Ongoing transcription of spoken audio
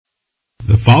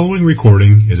The following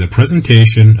recording is a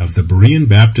presentation of the Berean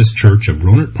Baptist Church of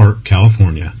Rohnert Park,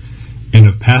 California, and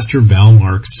of Pastor Val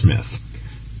Mark Smith.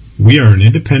 We are an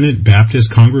independent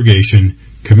Baptist congregation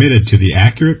committed to the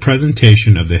accurate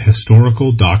presentation of the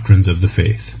historical doctrines of the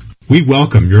faith. We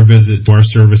welcome your visit to our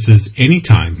services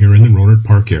anytime here in the Rohnert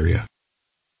Park area.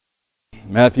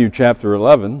 Matthew chapter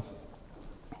 11,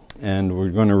 and we're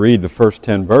going to read the first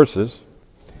 10 verses.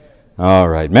 All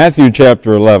right, Matthew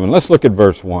chapter 11. Let's look at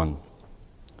verse 1.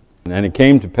 And it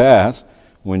came to pass,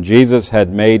 when Jesus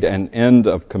had made an end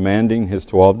of commanding his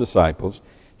 12 disciples,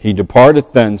 he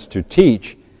departed thence to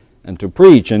teach and to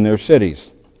preach in their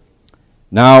cities.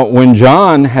 Now, when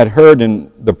John had heard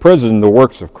in the prison the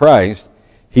works of Christ,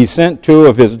 he sent 2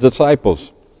 of his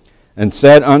disciples, and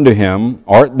said unto him,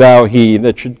 Art thou he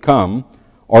that should come,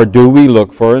 or do we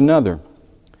look for another?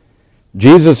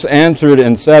 Jesus answered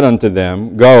and said unto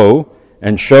them, Go,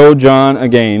 and show John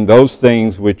again those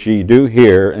things which ye do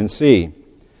hear and see.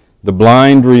 The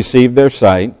blind receive their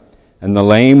sight, and the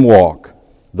lame walk.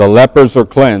 The lepers are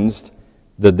cleansed,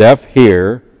 the deaf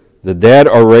hear, the dead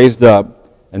are raised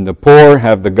up, and the poor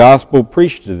have the gospel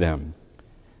preached to them.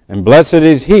 And blessed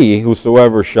is he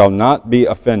whosoever shall not be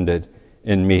offended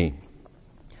in me.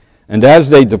 And as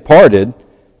they departed,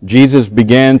 Jesus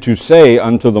began to say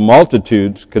unto the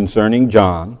multitudes concerning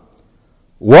John,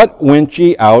 What went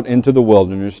ye out into the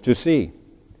wilderness to see?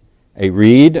 A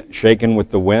reed shaken with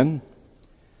the wind?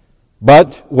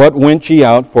 But what went ye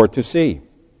out for to see?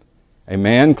 A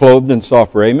man clothed in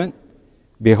soft raiment?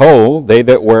 Behold, they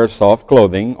that wear soft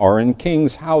clothing are in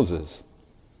kings' houses.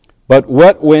 But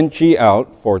what went ye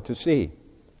out for to see?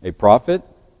 A prophet?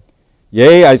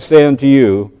 Yea, I say unto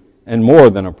you, and more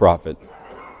than a prophet.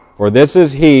 For this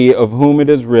is he of whom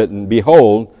it is written,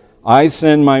 Behold, I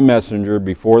send my messenger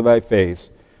before thy face,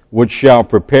 which shall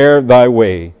prepare thy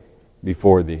way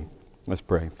before thee. Let's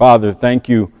pray. Father, thank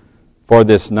you for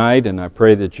this night, and I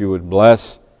pray that you would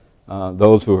bless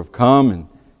those who have come, and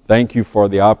thank you for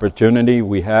the opportunity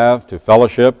we have to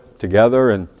fellowship together,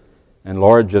 and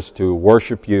Lord, just to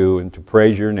worship you and to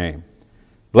praise your name.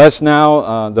 Bless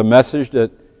now the message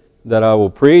that I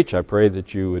will preach. I pray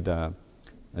that you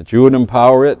would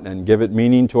empower it and give it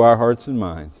meaning to our hearts and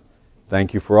minds.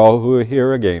 Thank you for all who are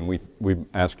here again. We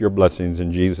ask your blessings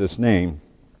in Jesus' name.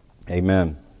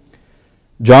 Amen.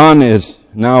 John is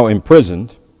now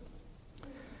imprisoned,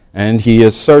 and he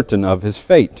is certain of his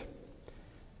fate.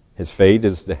 His fate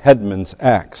is the headsman's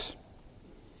axe.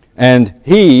 And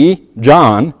he,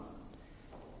 John,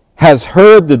 has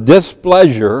heard the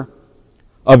displeasure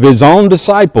of his own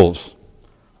disciples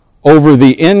over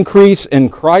the increase in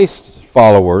Christ's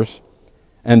followers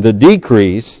and the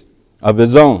decrease of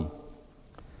his own.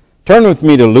 Turn with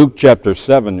me to Luke chapter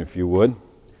 7, if you would.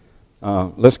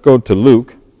 Let's go to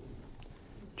Luke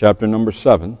chapter number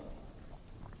 7.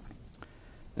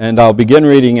 And I'll begin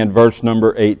reading at verse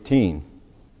number 18.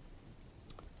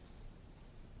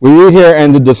 We read here,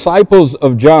 And the disciples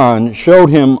of John showed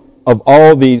him of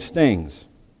all these things.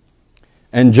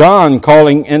 And John,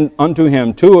 calling unto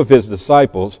him 2 of his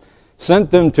disciples,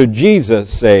 sent them to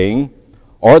Jesus, saying,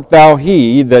 Art thou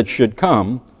he that should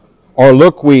come, or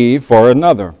look we for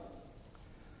another?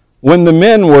 When the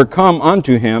men were come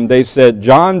unto him, they said,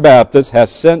 John Baptist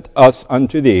hath sent us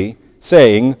unto thee,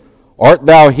 saying, Art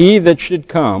thou he that should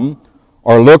come,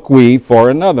 or look we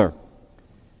for another?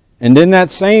 And in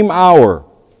that same hour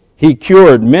he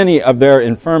cured many of their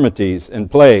infirmities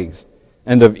and plagues,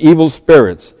 and of evil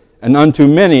spirits, and unto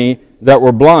many that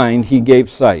were blind he gave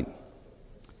sight.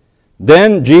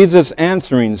 Then Jesus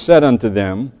answering said unto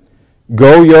them,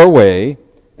 Go your way,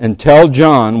 and tell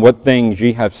John what things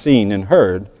ye have seen and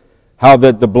heard, how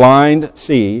that the blind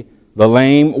see, the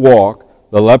lame walk,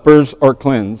 the lepers are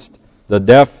cleansed, the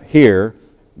deaf hear,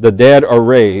 the dead are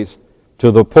raised,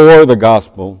 to the poor the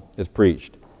gospel is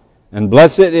preached. And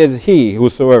blessed is he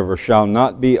whosoever shall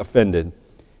not be offended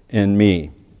in me.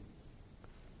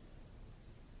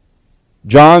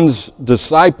 John's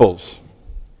disciples,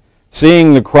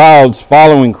 seeing the crowds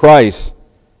following Christ,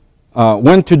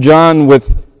 went to John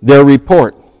with their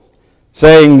report,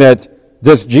 saying that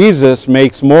this Jesus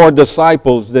makes more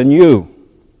disciples than you.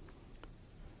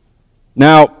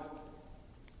 Now,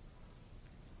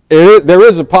 there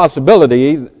is a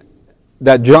possibility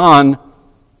that John,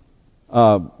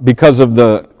 because of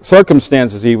the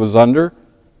circumstances he was under,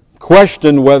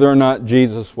 questioned whether or not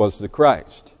Jesus was the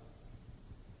Christ.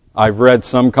 I've read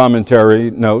some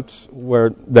commentary notes where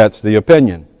that's the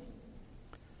opinion.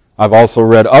 I've also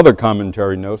read other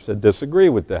commentary notes that disagree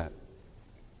with that.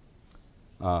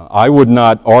 I would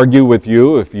not argue with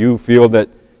you if you feel that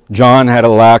John had a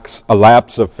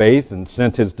lapse of faith and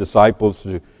sent his disciples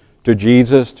to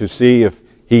Jesus to see if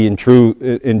he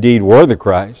indeed were the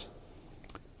Christ.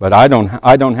 But I don't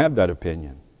have that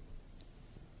opinion.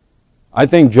 I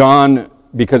think John,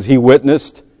 because he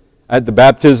witnessed at the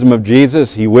baptism of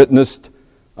Jesus, he witnessed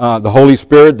the Holy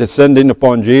Spirit descending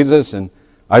upon Jesus, and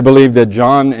I believe that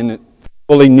John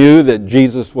fully knew that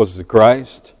Jesus was the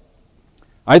Christ.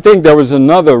 I think there was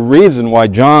another reason why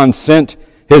John sent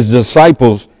his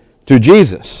disciples to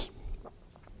Jesus.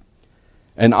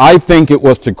 And I think it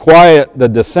was to quiet the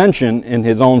dissension in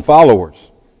his own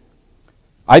followers.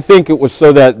 I think it was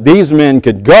so that these men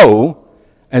could go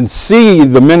and see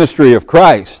the ministry of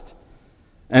Christ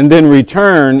and then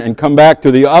return and come back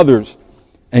to the others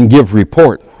and give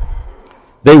report.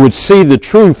 They would see the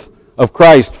truth of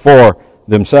Christ for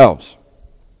themselves.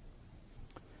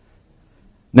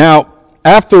 Now,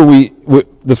 after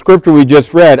the scripture we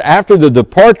just read, after the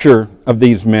departure of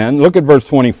these men, look at verse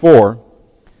 24.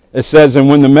 It says, "And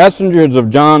when the messengers of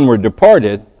John were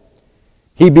departed,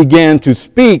 he began to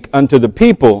speak unto the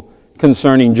people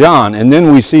concerning John." And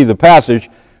then we see the passage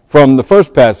from the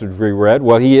first passage we read.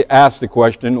 Well, he asked the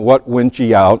question, "What went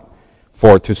ye out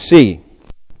for to see?"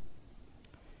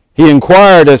 He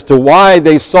inquired as to why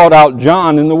they sought out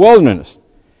John in the wilderness.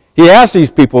 He asked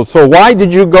these people, "So why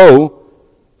did you go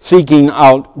seeking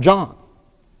out John?"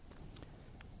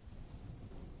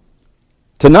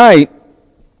 Tonight,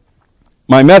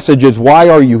 my message is, why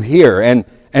are you here? And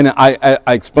I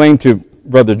explained to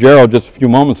Brother Gerald just a few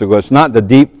moments ago, it's not the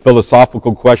deep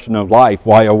philosophical question of life,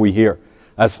 why are we here?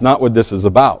 That's not what this is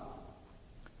about.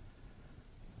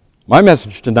 My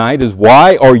message tonight is,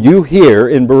 why are you here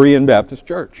in Berean Baptist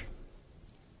Church?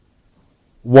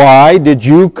 Why did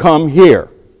you come here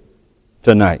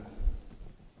tonight?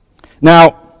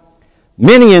 Now,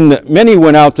 many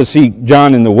went out to see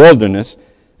John in the wilderness,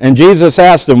 and Jesus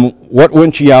asked them, "What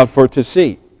went ye out for to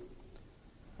see?"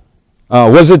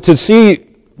 Was it to see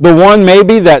the one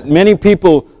maybe that many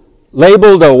people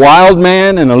labeled a wild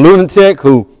man and a lunatic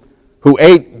who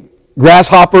ate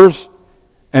grasshoppers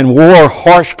and wore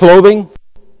harsh clothing?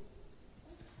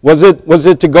 Was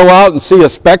it to go out and see a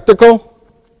spectacle?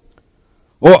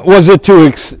 Or was it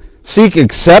to seek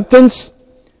acceptance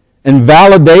and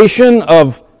validation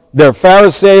of their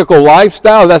Pharisaical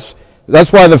lifestyle?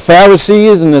 That's why the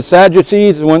Pharisees and the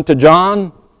Sadducees went to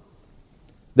John.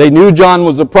 They knew John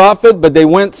was a prophet, but they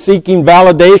went seeking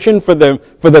validation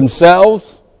for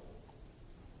themselves.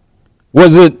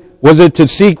 Was it to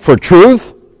seek for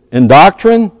truth and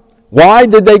doctrine? Why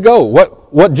did they go?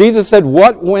 What Jesus said,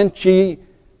 "What went ye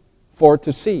for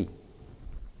to see?"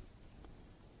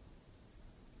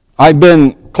 I've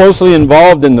been closely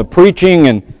involved in the preaching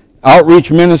and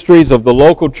outreach ministries of the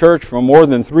local church for more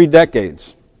than 3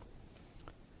 decades.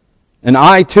 And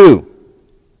I, too,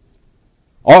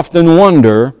 often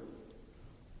wonder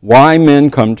why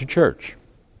men come to church.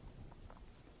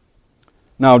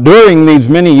 Now, during these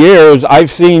many years,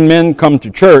 I've seen men come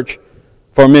to church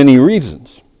for many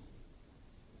reasons.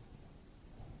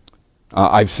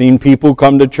 I've seen people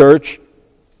come to church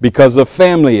because of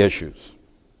family issues.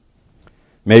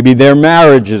 Maybe their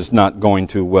marriage is not going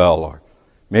too well, or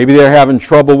maybe they're having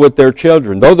trouble with their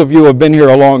children. Those of you who have been here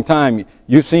a long time,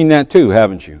 you've seen that too,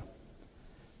 haven't you?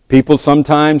 People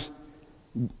sometimes,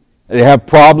 they have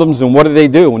problems, and what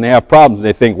do? When they have problems,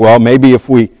 they think, well, maybe if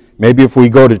we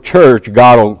go to church,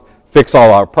 God will fix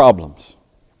all our problems.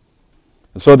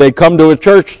 And so they come to a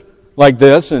church like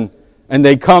this, and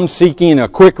they come seeking a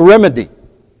quick remedy.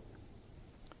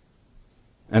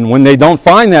 And when they don't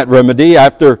find that remedy,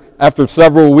 after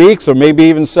several weeks or maybe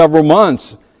even several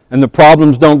months, and the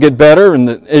problems don't get better and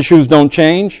the issues don't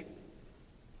change,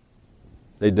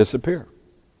 they disappear.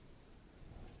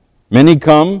 Many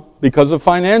come because of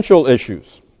financial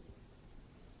issues.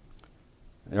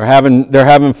 They're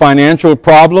having financial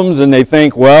problems, and they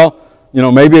think, well,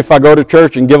 maybe if I go to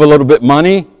church and give a little bit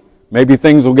money, maybe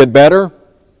things will get better.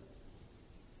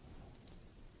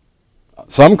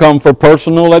 Some come for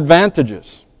personal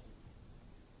advantages.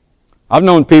 I've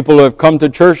known people who have come to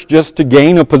church just to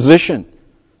gain a position,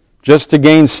 just to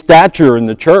gain stature in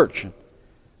the church.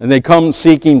 And they come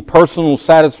seeking personal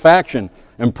satisfaction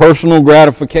and personal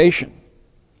gratification.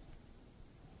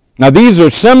 Now, these are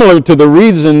similar to the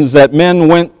reasons that men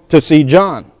went to see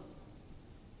John.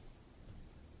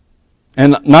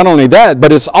 And not only that,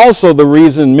 but it's also the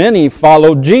reason many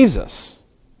followed Jesus.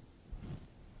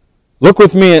 Look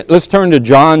with me, let's turn to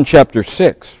John chapter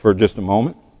 6 for just a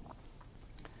moment.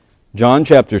 John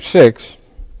chapter 6.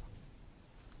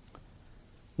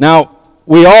 Now,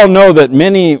 we all know that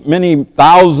many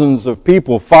thousands of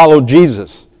people followed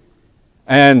Jesus.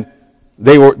 And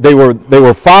they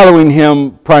were following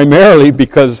him primarily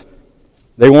because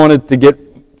they wanted to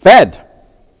get fed.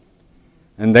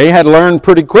 And they had learned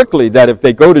pretty quickly that if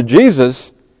they go to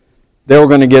Jesus, they were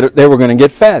going to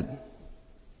get fed.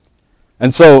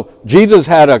 And so Jesus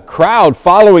had a crowd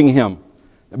following him.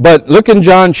 But look in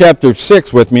John chapter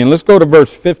 6 with me, and let's go to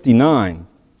verse 59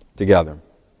 together.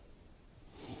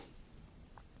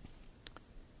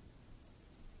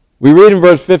 We read in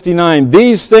verse 59,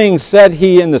 "These things said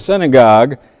he in the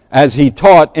synagogue as he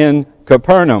taught in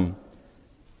Capernaum.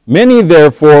 Many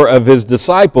therefore of his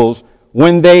disciples,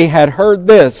 when they had heard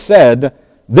this, said,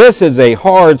 'This is a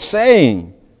hard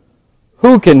saying.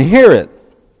 Who can hear it?'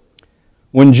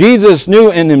 When Jesus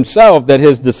knew in himself that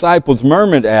his disciples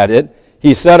murmured at it,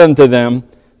 he said unto them,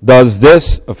 'Does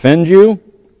this offend you?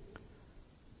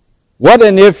 What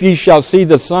and if ye shall see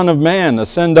the Son of Man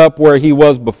ascend up where he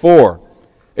was before?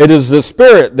 It is the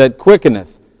Spirit that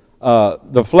quickeneth,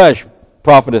 the flesh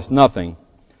profiteth nothing.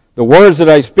 The words that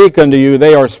I speak unto you,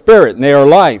 they are spirit and they are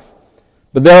life.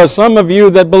 But there are some of you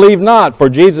that believe not, for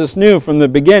Jesus knew from the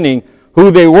beginning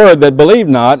who they were that believed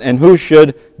not, and who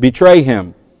should betray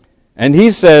him. And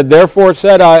he said, Therefore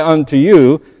said I unto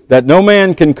you, that no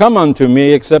man can come unto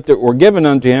me, except it were given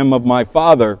unto him of my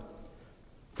Father.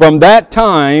 From that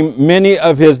time many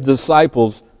of his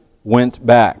disciples went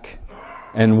back,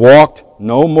 and walked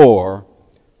no more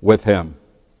with him.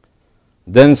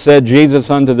 Then said Jesus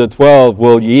unto the 12,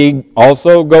 Will ye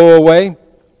also go away?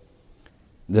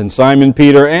 Then Simon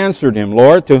Peter answered him,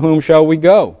 Lord, to whom shall we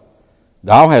go?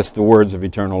 Thou hast the words of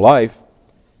eternal life.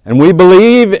 And we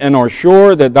believe and are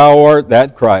sure that thou art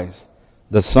that Christ,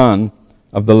 the Son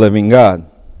of the living God.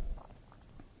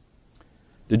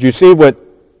 Did you see what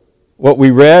we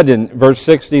read in verse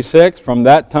 66? From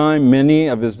that time many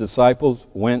of his disciples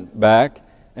went back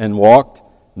and walked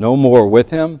no more with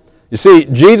him. You see,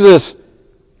 Jesus,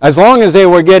 as long as they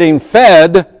were getting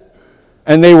fed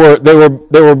and they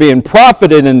were being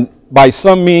profited in, by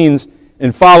some means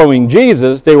in following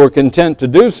Jesus, they were content to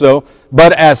do so.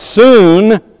 But as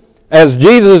soon as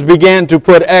Jesus began to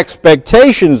put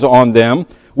expectations on them,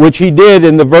 which he did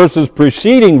in the verses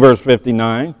preceding verse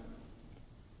 59,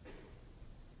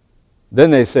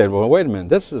 then they said, well, wait a minute,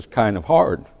 this is kind of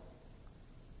hard.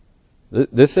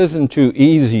 This isn't too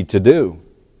easy to do.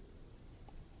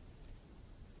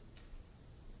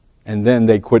 And then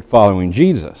they quit following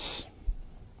Jesus.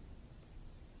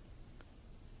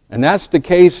 And that's the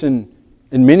case in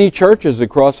many churches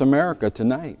across America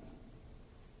tonight.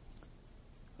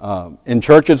 In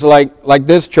churches like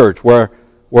this church,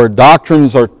 where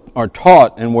doctrines are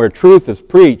taught and where truth is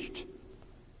preached,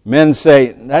 men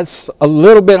say, that's a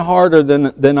little bit harder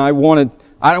than I wanted.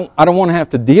 I don't want to have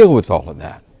to deal with all of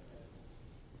that.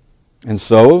 And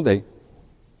so they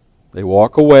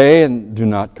walk away and do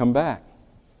not come back.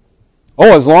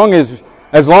 Oh, as long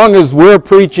as we're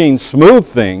preaching smooth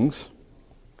things,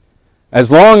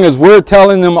 as long as we're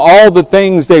telling them all the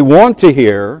things they want to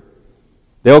hear,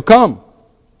 they'll come.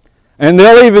 And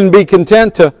they'll even be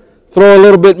content to throw a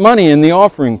little bit money in the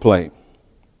offering plate.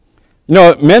 You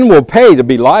know, men will pay to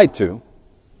be lied to.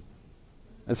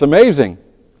 It's amazing.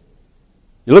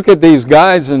 You look at these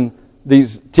guys and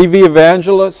these TV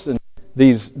evangelists and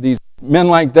these men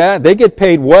like that, they get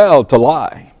paid well to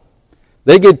lie.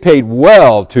 They get paid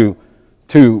well to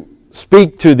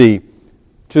speak to the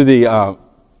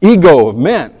ego of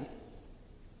men.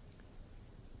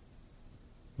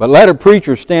 But let a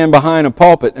preacher stand behind a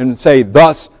pulpit and say,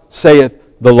 Thus saith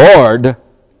the Lord,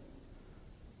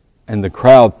 and the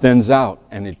crowd thins out,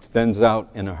 and it thins out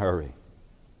in a hurry.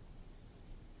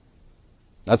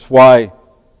 That's why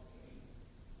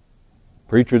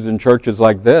preachers in churches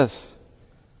like this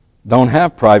don't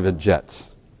have private jets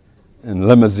and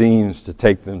limousines to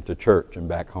take them to church and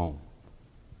back home.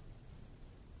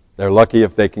 They're lucky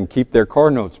if they can keep their car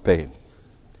notes paid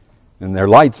and their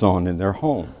lights on in their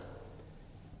home.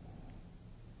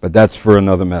 But that's for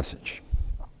another message.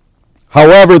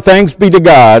 However, thanks be to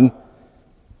God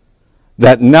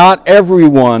that not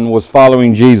everyone was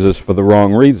following Jesus for the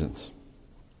wrong reasons.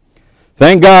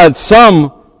 Thank God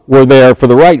some were there for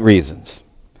the right reasons.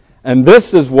 And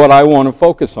this is what I want to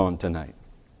focus on tonight.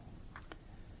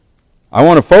 I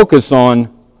want to focus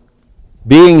on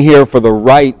being here for the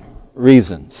right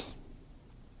reasons.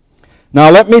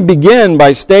 Now let me begin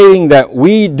by stating that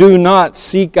we do not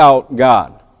seek out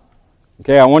God.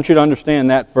 Okay, I want you to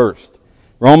understand that first.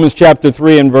 Romans chapter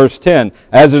 3 and verse 10.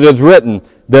 As it is written,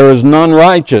 there is none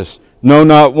righteous, no,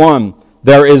 not one.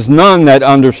 There is none that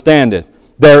understandeth.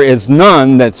 There is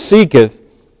none that seeketh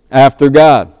after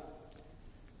God.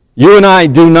 You and I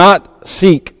do not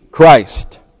seek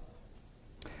Christ.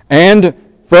 And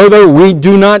further, we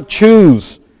do not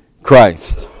choose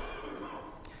Christ.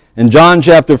 In John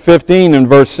chapter 15 and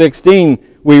verse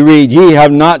 16, we read, ye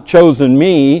have not chosen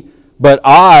me, but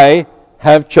I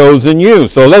have chosen you.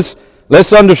 So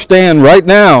let's understand right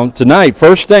now, tonight,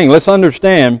 first thing, let's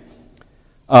understand,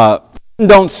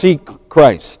 don't seek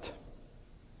Christ.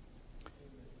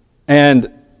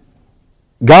 And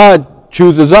God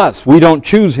chooses us. We don't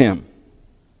choose Him.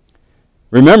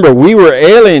 Remember, we were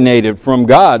alienated from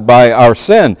God by our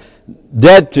sin.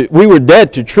 We were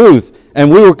dead to truth,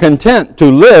 and we were content to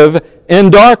live in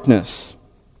darkness.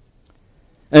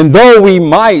 And though we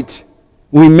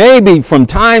maybe from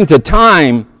time to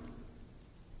time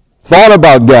thought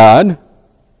about God,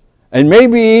 and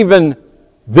maybe even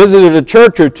visited a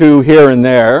church or two here and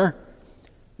there,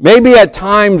 maybe at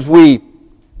times we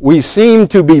seem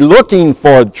to be looking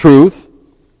for truth,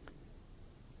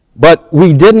 but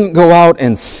we didn't go out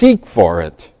and seek for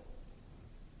it.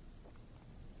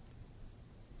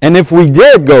 And if we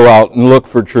did go out and look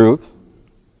for truth,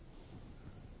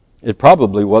 it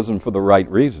probably wasn't for the right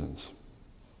reasons.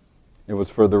 It was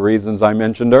for the reasons I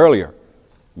mentioned earlier.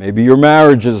 Maybe your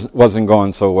marriage wasn't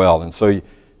going so well, and so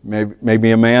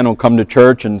maybe a man will come to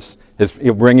church and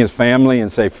he'll bring his family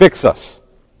and say, fix us.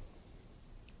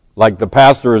 Like the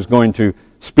pastor is going to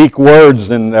speak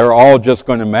words and they're all just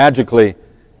going to magically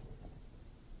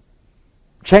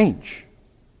change.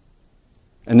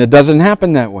 And it doesn't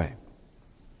happen that way.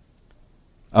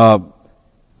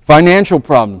 Financial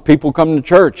problem. People come to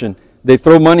church and they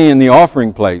throw money in the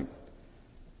offering plate.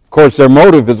 Of course, their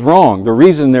motive is wrong. The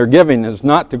reason they're giving is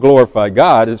not to glorify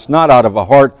God. It's not out of a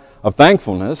heart of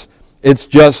thankfulness. It's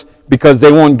just because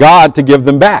they want God to give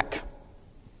them back.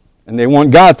 And they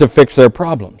want God to fix their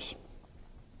problems.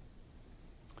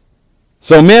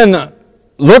 So men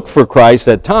look for Christ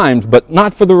at times, but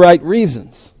not for the right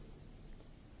reasons.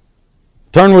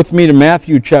 Turn with me to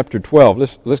Matthew chapter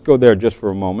 12. Let's go there just for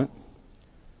a moment.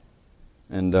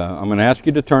 And I'm going to ask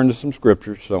you to turn to some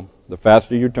scriptures, so the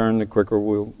faster you turn, the quicker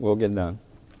we'll get done.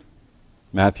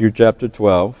 Matthew chapter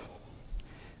 12.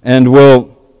 And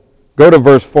we'll go to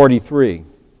verse 43.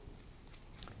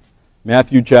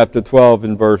 Matthew chapter 12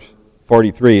 and verse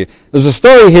 43. There's a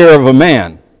story here of a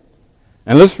man.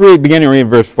 And let's begin to read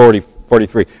verse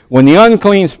 43. When the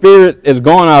unclean spirit is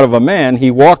gone out of a man,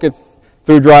 he walketh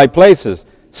through dry places,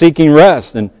 seeking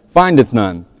rest, and findeth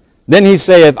none. Then he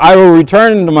saith, I will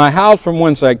return into my house from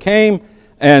whence I came.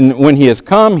 And when he is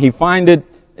come, he findeth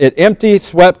it empty,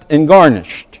 swept, and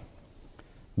garnished.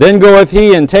 Then goeth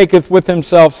he and taketh with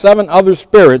himself 7 other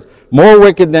spirits, more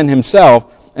wicked than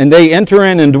himself, and they enter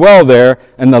in and dwell there,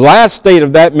 and the last state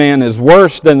of that man is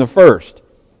worse than the first.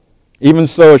 Even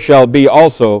so shall it be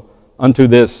also unto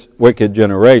this wicked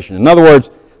generation. In other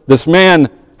words, this man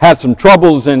had some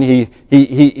troubles, and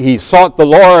he sought the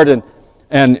Lord,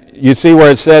 and you see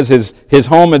where it says his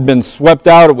home had been swept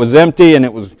out, it was empty, and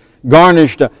it was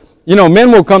garnished. You know,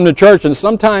 men will come to church, and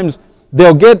sometimes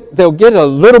they'll get a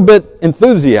little bit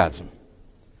enthusiasm.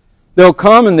 They'll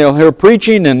come and they'll hear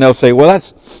preaching, and they'll say, well,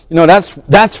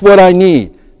 that's what I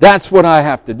need. That's what I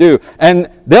have to do. And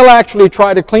they'll actually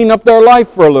try to clean up their life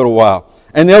for a little while.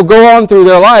 And they'll go on through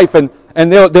their life, and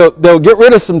they'll get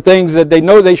rid of some things that they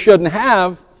know they shouldn't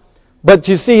have. But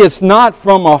you see, it's not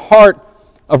from a heart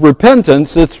of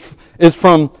repentance. It's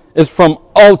from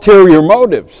ulterior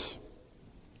motives.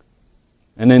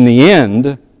 And in the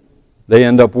end, they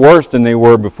end up worse than they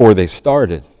were before they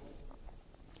started.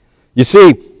 You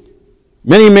see,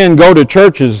 many men go to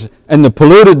churches, and the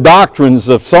polluted doctrines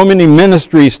of so many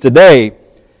ministries today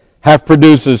have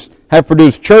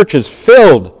produced churches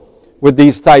filled with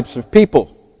these types of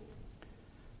people.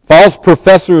 False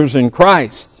professors in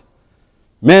Christ,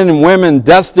 men and women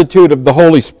destitute of the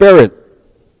Holy Spirit,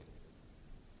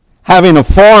 having a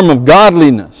form of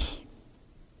godliness.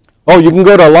 Oh, you can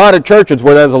go to a lot of churches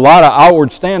where there's a lot of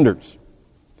outward standards.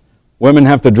 Women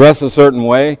have to dress a certain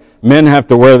way. Men have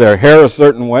to wear their hair a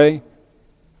certain way.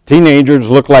 Teenagers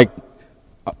look like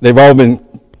they've all been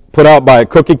put out by a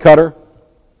cookie cutter.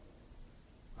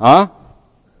 Huh?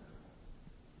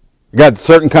 You got a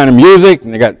certain kind of music,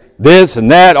 and they got this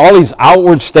and that, all these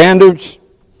outward standards.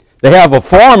 They have a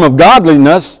form of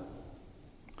godliness,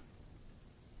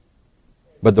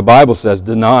 but the Bible says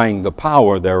denying the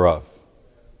power thereof.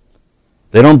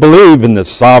 They don't believe in the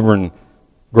sovereign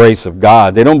grace of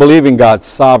God. They don't believe in God's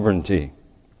sovereignty.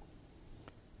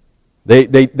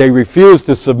 They refuse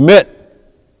to submit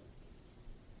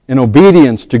in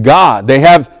obedience to God. They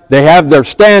have their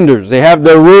standards, they have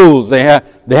their rules, they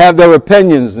have their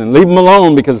opinions, and leave them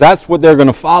alone because that's what they're going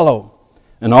to follow.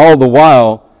 And all the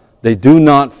while, they do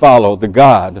not follow the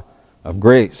God of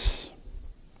grace.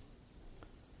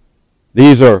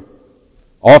 These are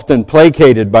often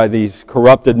placated by these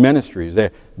corrupted ministries.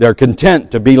 They're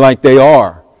content to be like they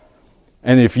are.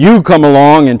 And if you come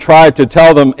along and try to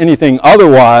tell them anything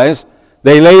otherwise,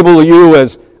 they label you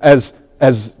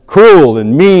as cruel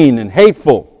and mean and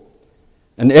hateful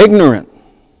and ignorant.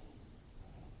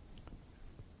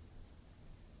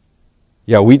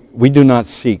 Yeah, we do not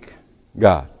seek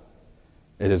God.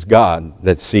 It is God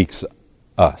that seeks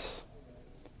us.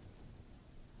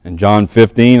 In John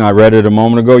 15, I read it a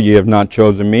moment ago, ye have not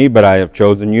chosen me, but I have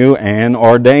chosen you and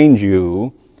ordained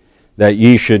you that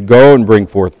ye should go and bring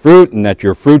forth fruit, and that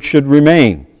your fruit should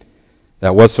remain,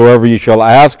 that whatsoever ye shall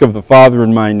ask of the Father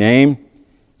in my name,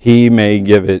 He may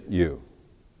give it you.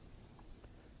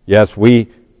 Yes, we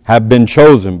have been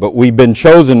chosen, but we've been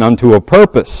chosen unto a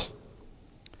purpose.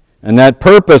 And that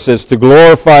purpose is to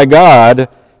glorify God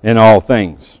in all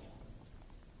things.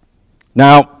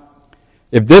 Now,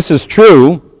 if this is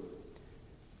true,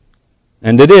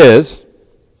 and it is,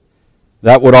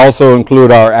 that would also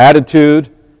include our attitude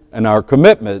and our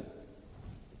commitment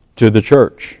to the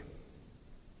church.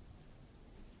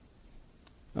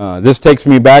 This takes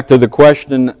me back to the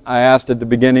question I asked at the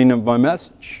beginning of my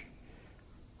message.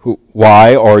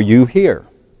 Why are you here?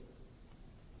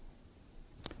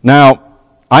 Now,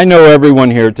 I know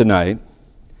everyone here tonight,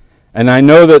 and I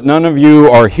know that none of you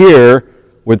are here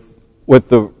with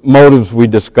the motives we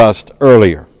discussed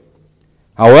earlier.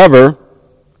 However,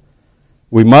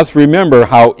 we must remember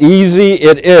how easy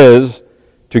it is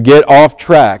to get off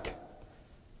track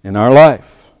in our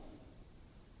life.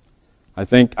 I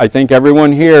think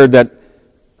everyone here that,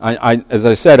 as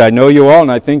I said, I know you all,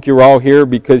 and I think you're all here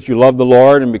because you love the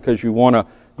Lord and because you want to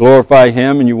glorify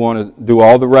Him and you want to do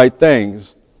all the right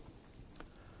things.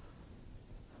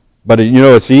 But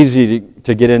it's easy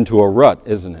to get into a rut,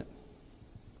 isn't it?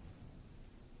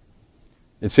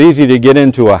 It's easy to get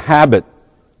into a habit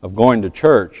of going to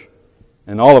church,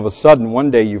 and all of a sudden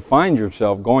one day you find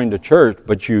yourself going to church,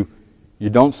 but you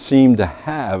don't seem to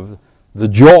have the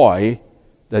joy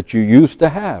that you used to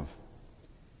have.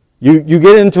 You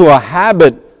get into a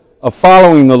habit of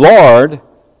following the Lord,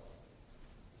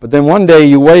 but then one day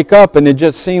you wake up and it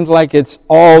just seems like it's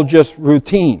all just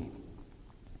routine.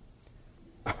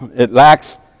 It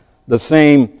lacks the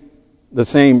same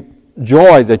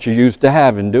joy that you used to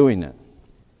have in doing it.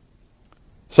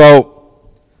 So,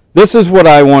 this is what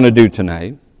I want to do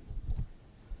tonight.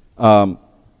 From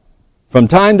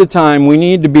time to time, we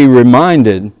need to be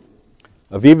reminded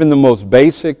of even the most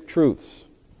basic truths.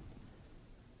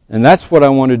 And that's what I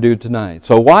want to do tonight.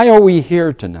 So why are we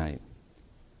here tonight?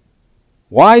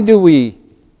 Why do we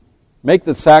make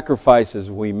the sacrifices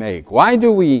we make? Why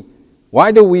do we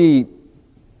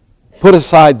put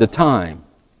aside the time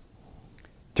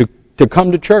to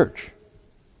come to church?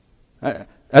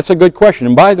 That's a good question.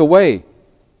 And by the way,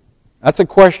 that's a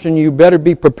question you better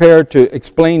be prepared to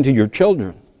explain to your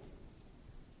children.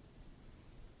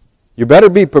 You better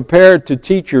be prepared to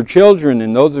teach your children,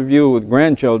 and those of you with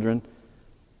grandchildren,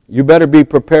 you better be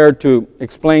prepared to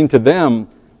explain to them,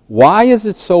 why is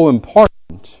it so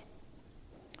important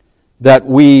that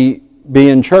we be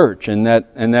in church and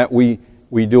that we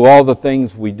do all the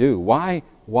things we do? Why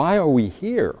are we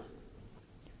here?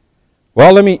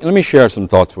 Well, let me share some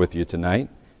thoughts with you tonight.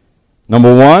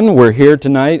 Number one, we're here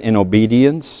tonight in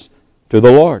obedience to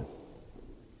the Lord.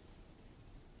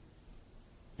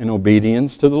 In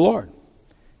obedience to the Lord.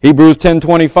 Hebrews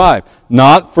 10:25,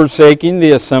 not forsaking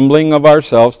the assembling of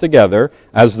ourselves together,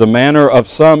 as the manner of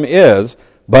some is,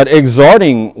 but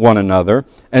exhorting one another,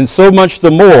 and so much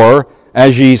the more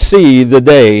as ye see the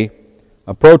day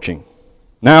approaching.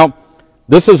 Now,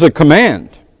 this is a command.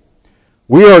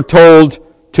 We are told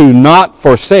to not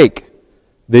forsake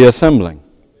the assembling.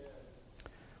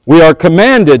 We are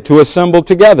commanded to assemble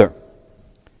together.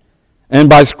 And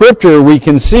by Scripture we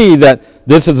can see that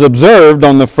this is observed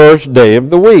on the first day of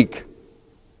the week.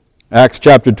 Acts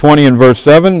chapter 20 and verse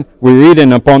 7, we read,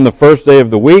 and upon the first day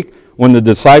of the week, when the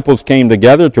disciples came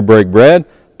together to break bread,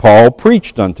 Paul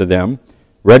preached unto them,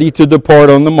 ready to depart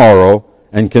on the morrow,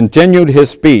 and continued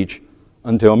his speech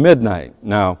until midnight.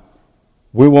 Now,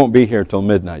 we won't be here till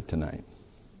midnight tonight.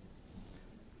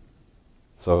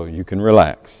 So you can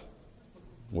relax.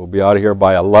 We'll be out of here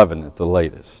by 11 at the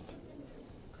latest.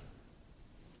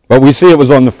 But we see it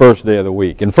was on the first day of the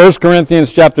week. In 1 Corinthians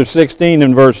chapter 16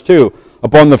 and verse 2,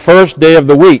 upon the first day of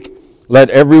the week, let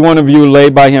every one of you lay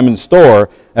by him in store,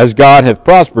 as God hath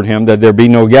prospered him, that there be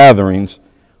no gatherings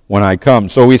when I come.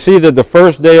 So we see that the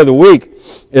first day of the week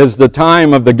is the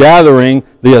time of the gathering,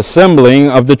 the assembling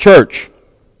of the church.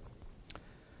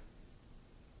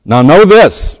 Now know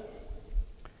this.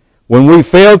 When we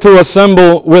fail to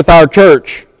assemble with our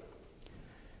church,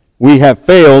 we have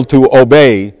failed to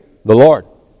obey the Lord.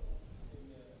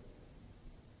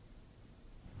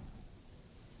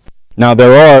 Now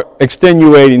there are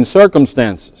extenuating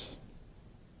circumstances.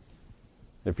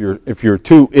 If you're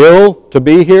too ill to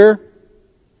be here,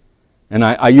 and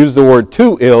I use the word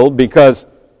too ill because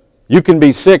you can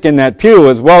be sick in that pew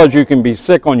as well as you can be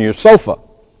sick on your sofa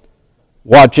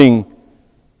watching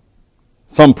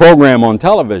some program on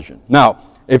television. Now,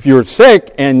 if you're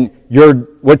sick and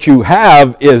what you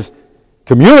have is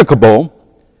communicable,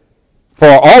 for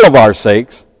all of our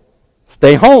sakes,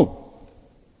 stay home.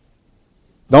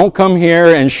 Don't come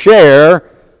here and share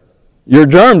your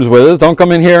germs with us. Don't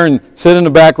come in here and sit in the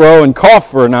back row and cough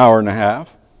for an hour and a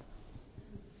half.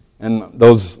 And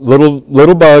those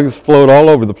little bugs float all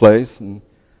over the place, and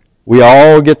we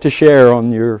all get to share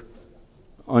on your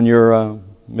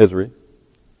misery.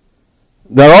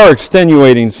 There are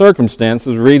extenuating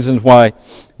circumstances, reasons why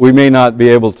we may not be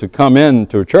able to come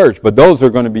into church, but those are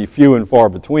going to be few and far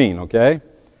between, okay?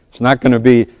 It's not going to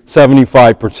be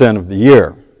 75% of the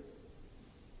year.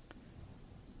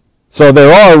 So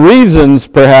there are reasons,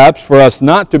 perhaps, for us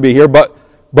not to be here, but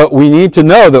we need to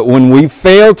know that when we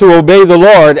fail to obey the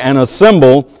Lord and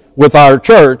assemble with our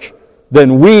church,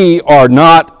 then we are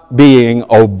not being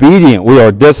obedient. We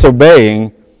are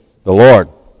disobeying the Lord.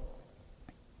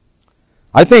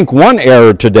 I think one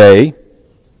error today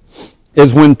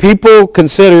is when people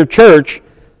consider church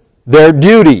their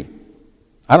duty.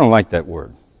 I don't like that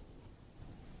word.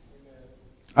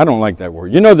 I don't like that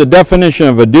word. You know, the definition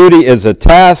of a duty is a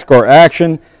task or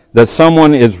action that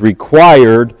someone is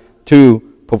required to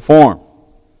perform.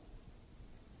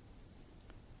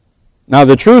 Now,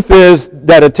 the truth is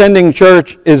that attending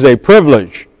church is a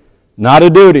privilege, not a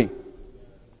duty.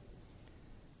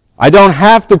 I don't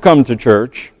have to come to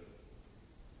church.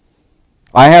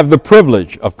 I have the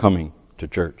privilege of coming to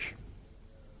church.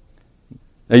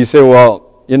 Now you say,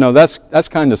 well, you know, that's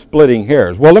kind of splitting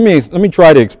hairs. Well, let me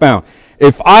try to expound.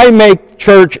 If I make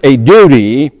church a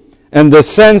duty in the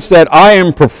sense that I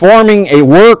am performing a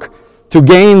work to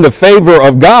gain the favor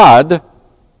of God,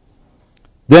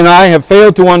 then I have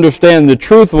failed to understand the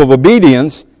truth of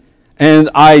obedience, and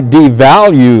I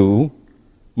devalue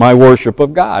my worship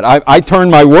of God. I turn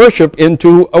my worship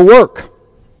into a work.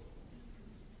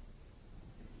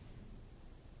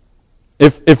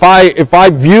 If I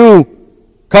view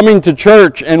coming to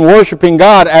church and worshiping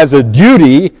God as a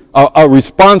duty, a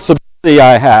responsibility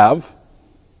I have,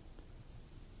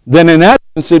 then in that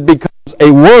sense it becomes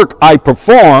a work I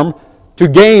perform to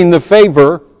gain the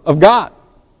favor of God.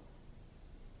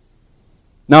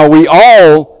 Now we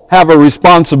all have a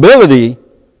responsibility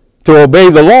to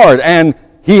obey the Lord, and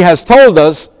He has told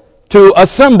us to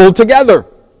assemble together.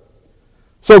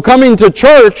 So coming to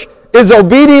church is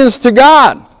obedience to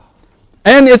God.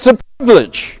 And it's a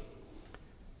privilege.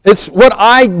 It's what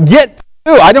I get to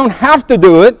do. I don't have to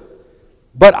do it,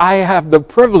 but I have the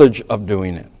privilege of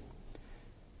doing it.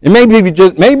 And maybe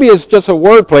it's just a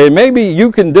wordplay. Maybe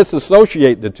you can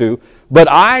disassociate the two, but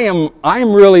I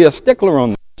am really a stickler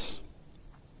on this.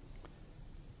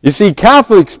 You see,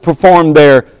 Catholics perform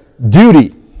their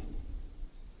duty.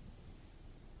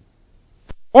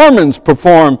 Mormons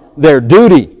perform their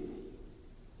duty.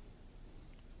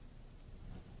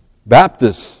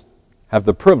 Baptists have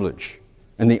the privilege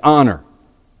and the honor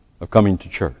of coming to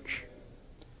church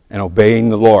and obeying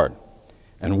the Lord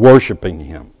and worshiping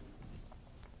Him.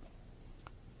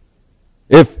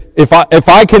 If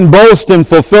I can boast in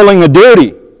fulfilling a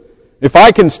duty, if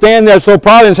I can stand there so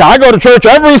proudly and say, I go to church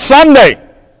every Sunday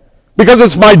because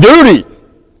it's my duty,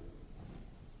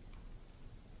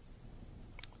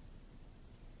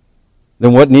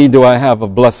 then what need do I have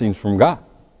of blessings from God?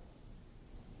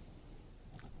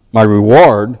 My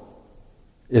reward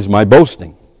is my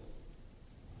boasting.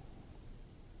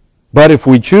 But if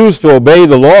we choose to obey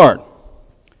the Lord,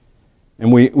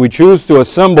 and we choose to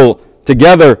assemble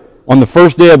together on the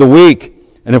first day of the week,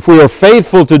 and if we are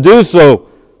faithful to do so,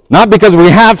 not because we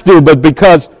have to, but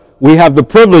because we have the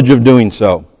privilege of doing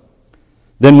so,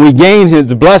 then we gain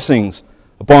His blessings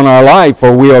upon our life,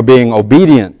 for we are being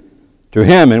obedient to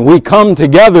Him, and we come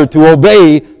together to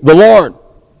obey the Lord.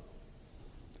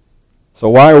 So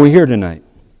why are we here tonight?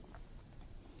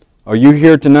 Are you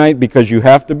here tonight because you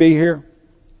have to be here?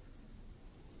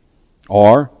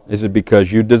 Or is it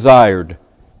because you desired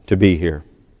to be here?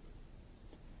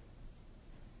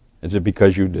 Is it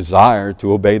because you desire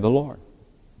to obey the Lord?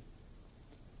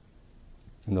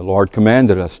 And the Lord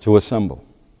commanded us to assemble.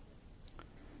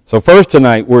 So first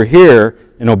tonight, we're here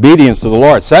in obedience to the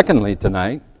Lord. Secondly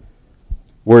tonight,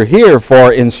 we're here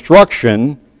for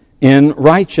instruction in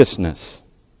righteousness.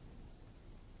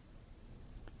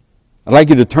 I'd like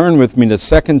you to turn with me to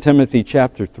 2 Timothy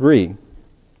chapter 3.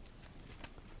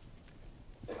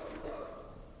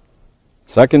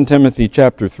 2 Timothy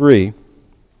chapter 3,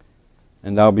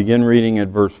 and I'll begin reading at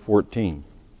verse 14.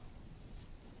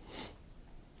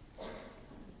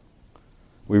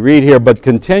 We read here, "But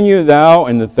continue thou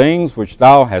in the things which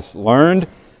thou hast learned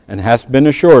and hast been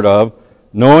assured of,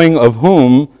 knowing of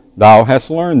whom thou hast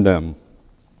learned them,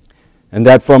 and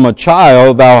that from a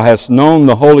child thou hast known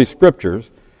the Holy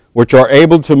Scriptures, which are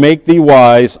able to make thee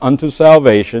wise unto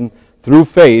salvation through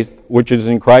faith which is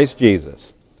in Christ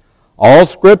Jesus. All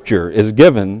Scripture is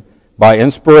given by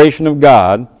inspiration of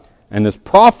God, and is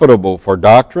profitable for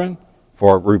doctrine,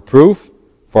 for reproof,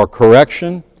 for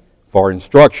correction, for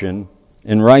instruction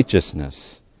in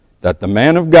righteousness, that the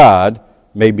man of God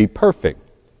may be perfect,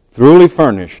 thoroughly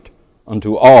furnished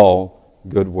unto all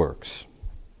good works."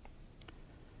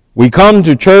 We come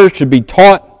to church to be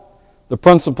taught the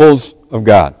principles of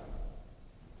God.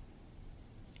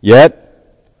 Yet,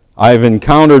 I've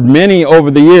encountered many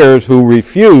over the years who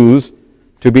refuse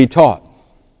to be taught.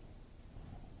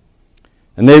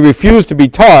 And they refuse to be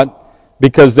taught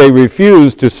because they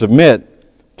refuse to submit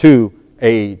to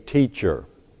a teacher.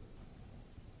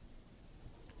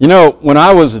 You know, when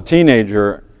I was a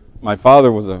teenager, my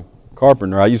father was a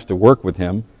carpenter. I used to work with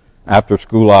him after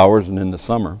school hours and in the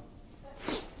summer.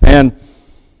 And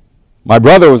my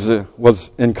brother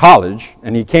was in college,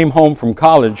 and he came home from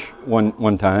college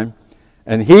one time,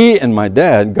 and he and my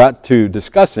dad got to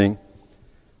discussing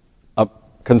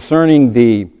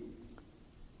concerning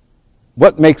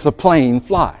what makes a plane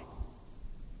fly.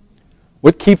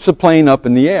 What keeps a plane up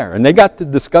in the air? And they got to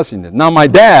discussing it. Now, my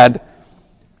dad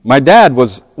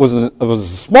was a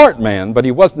smart man, but he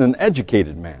wasn't an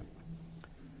educated man.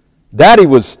 Daddy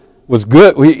was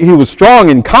good. He was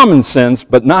strong in common sense,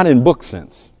 but not in book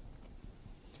sense.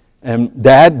 And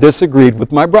Dad disagreed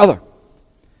with my brother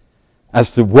as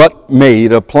to what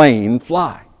made a plane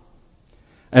fly.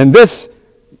 And this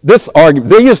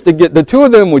argument, the two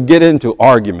of them would get into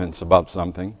arguments about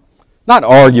something. Not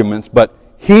arguments, but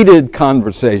heated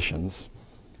conversations.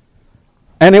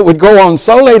 And it would go on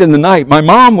so late in the night, my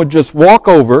mom would just walk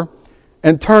over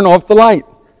and turn off the light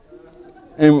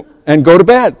and go to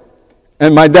bed.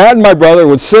 And my dad and my brother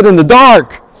would sit in the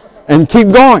dark and keep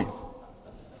going.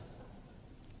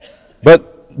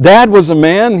 But Dad was a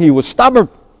man, he was stubborn.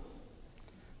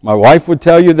 My wife would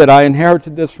tell you that I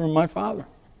inherited this from my father.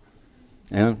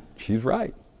 And she's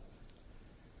right.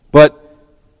 But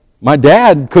my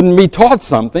dad couldn't be taught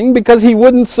something because he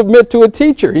wouldn't submit to a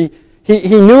teacher. He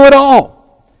knew it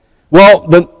all. Well,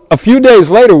 a few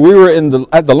days later, we were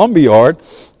at the lumberyard,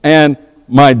 and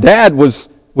my dad was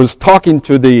talking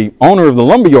to the owner of the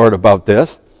lumberyard about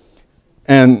this,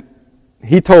 and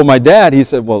he told my dad, he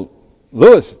said, "Well,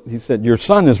 Lewis," he said, "your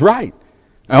son is right."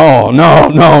 "Oh,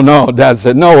 no. Dad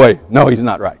said, "No way. No, he's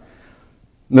not right."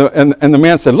 And the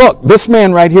man said, "Look, this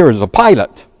man right here is a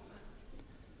pilot."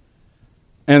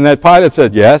 And that pilot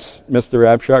said, "Yes, Mr.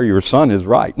 Abshire, your son is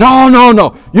right." No.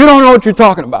 You don't know what you're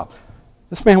talking about.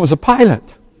 This man was a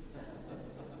pilot.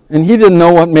 And he didn't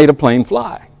know what made a plane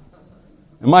fly.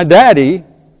 And my daddy,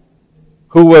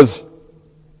 who was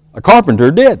a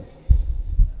carpenter, did.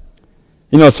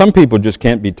 You know, some people just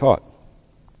can't be taught.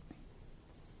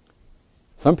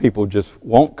 Some people just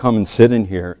won't come and sit in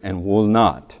here and will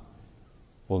not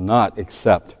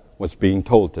accept what's being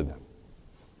told to them.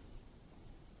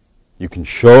 You can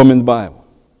show them in the Bible.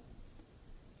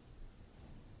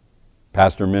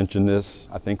 Pastor mentioned this,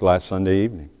 I think, last Sunday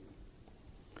evening.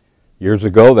 Years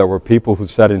ago, there were people who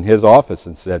sat in his office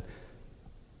and said,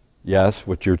 "Yes,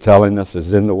 what you're telling us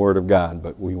is in the Word of God,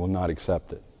 but we will not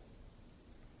accept it."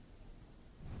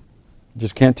 You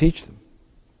just can't teach them.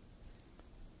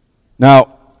 Now,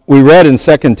 we read in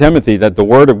 2 Timothy that the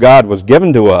Word of God was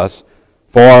given to us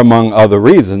for, among other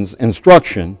reasons,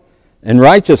 instruction in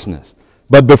righteousness.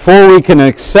 But before we can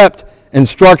accept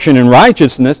instruction in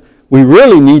righteousness, we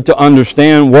really need to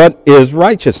understand what is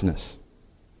righteousness.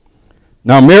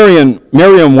 Now,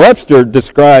 Merriam-Webster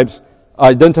defines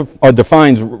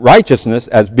righteousness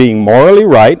as being morally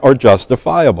right or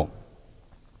justifiable.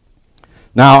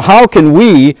 Now, how can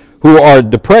we who are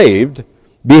depraved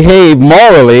behave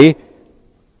morally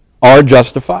or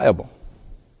justifiable?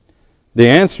 The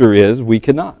answer is we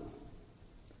cannot,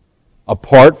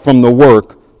 apart from the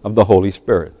work of the Holy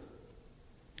Spirit.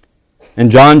 In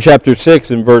John chapter 6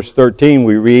 and verse 13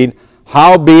 we read,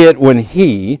 "Howbeit when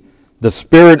He, the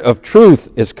Spirit of truth,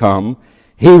 is come,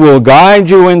 He will guide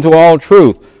you into all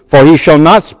truth. For He shall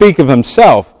not speak of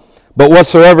Himself, but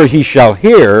whatsoever He shall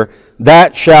hear,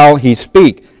 that shall He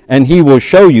speak, and He will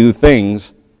show you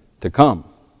things to come."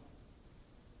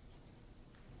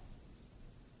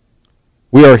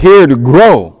 We are here to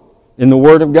grow in the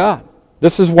Word of God.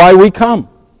 This is why we come.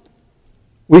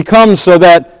 We come so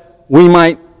that we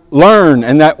might learn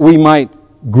and that we might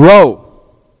grow.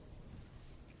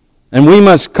 And we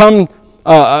must come,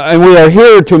 and we are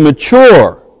here to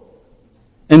mature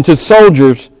into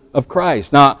soldiers of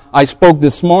Christ. Now, I spoke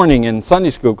this morning in Sunday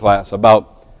school class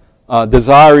about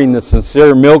desiring the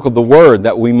sincere milk of the Word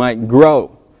that we might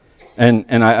grow.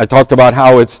 And I talked about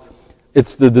how it's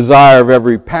the desire of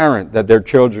every parent that their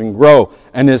children grow.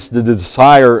 And it's the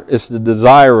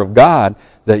desire of God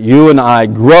that you and I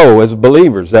grow as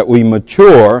believers, that we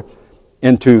mature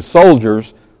into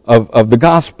soldiers of the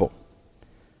gospel.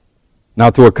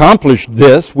 Now, to accomplish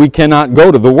this, we cannot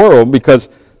go to the world because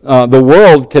the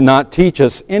world cannot teach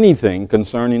us anything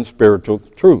concerning spiritual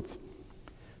truth.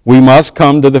 We must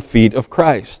come to the feet of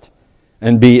Christ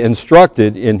and be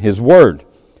instructed in His Word.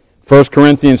 1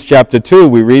 Corinthians chapter 2,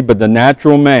 we read, "But the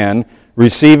natural man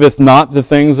receiveth not the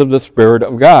things of the Spirit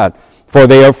of God, for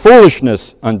they are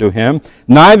foolishness unto him,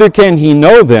 neither can he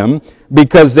know them,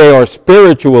 because they are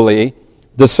spiritually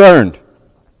discerned."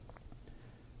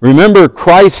 Remember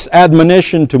Christ's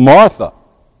admonition to Martha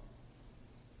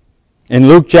in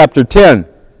Luke chapter 10,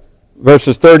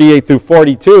 verses 38 through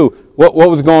 42. What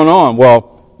was going on? Well,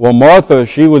 Martha,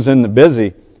 she was in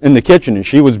the kitchen, and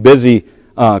she was busy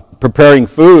preparing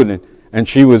food, and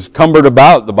she was cumbered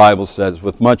about, the Bible says,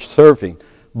 with much serving.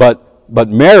 But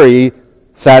Mary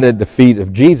sat at the feet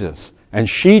of Jesus, and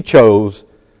she chose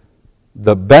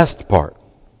the best part.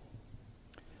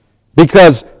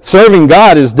 Because serving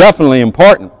God is definitely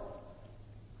important,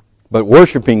 but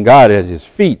worshiping God at His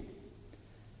feet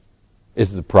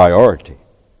is the priority,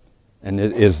 and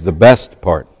it is the best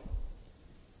part.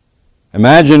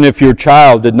 Imagine if your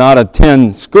child did not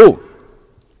attend school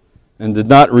and did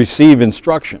not receive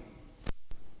instruction.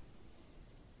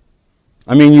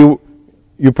 I mean, you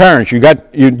parents, you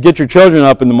get your children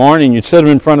up in the morning, you sit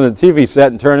them in front of the TV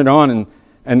set and turn it on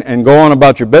and go on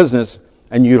about your business,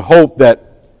 and you'd hope that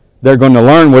they're going to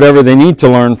learn whatever they need to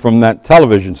learn from that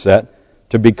television set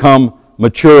to become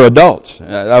mature adults.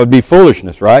 That would be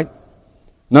foolishness, right?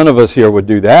 None of us here would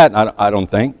do that, I don't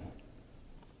think.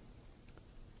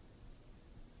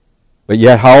 But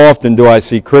yet, how often do I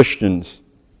see Christians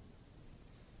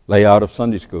lay out of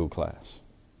Sunday school class?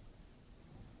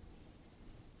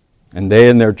 And they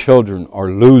and their children are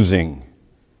losing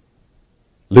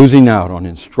out on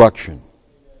instruction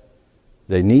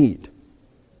they need.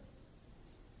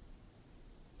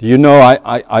 Do you know,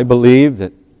 I believe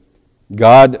that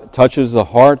God touches the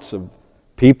hearts of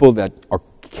people that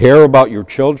care about your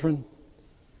children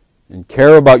and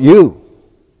care about you.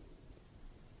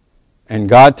 And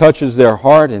God touches their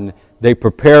heart and they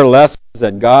prepare lessons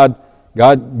that God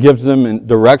gives them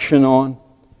direction on.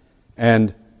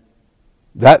 And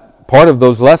that part of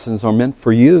those lessons are meant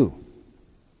for you.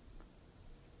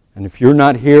 And if you're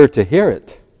not here to hear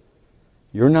it,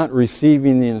 you're not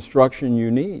receiving the instruction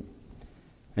you need.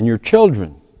 And your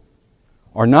children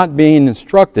are not being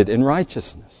instructed in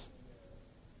righteousness.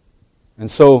 And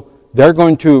so they're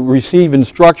going to receive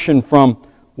instruction from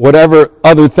whatever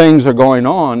other things are going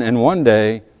on, and one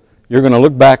day you're going to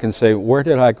look back and say, where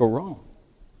did I go wrong?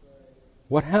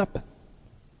 What happened?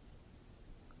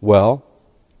 Well,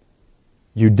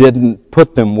 you didn't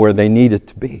put them where they needed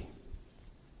to be.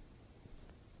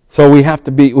 So we have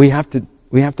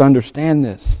to understand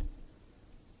this.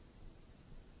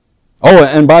 Oh,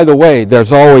 and by the way,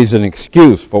 there's always an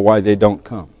excuse for why they don't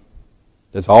come.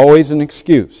 There's always an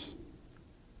excuse.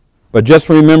 But just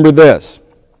remember this.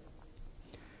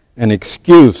 An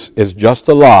excuse is just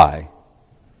a lie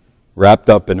wrapped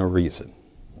up in a reason.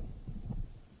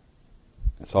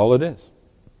 That's all it is.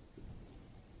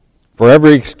 For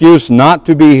every excuse not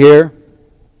to be here,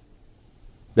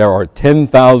 there are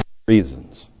 10,000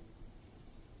 reasons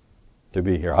to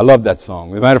be here. I love that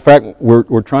song. As a matter of fact,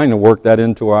 we're trying to work that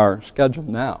into our schedule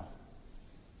now.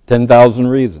 10,000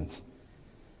 reasons.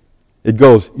 It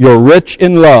goes, you're rich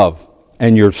in love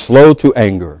and you're slow to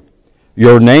anger.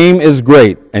 Your name is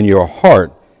great and your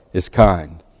heart is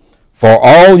kind. For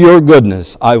all your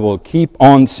goodness I will keep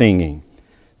on singing.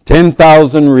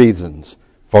 10,000 reasons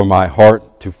for my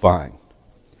heart to find.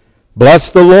 Bless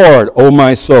the Lord, O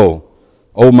my soul,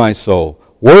 O my soul.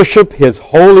 Worship His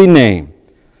holy name.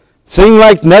 Sing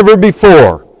like never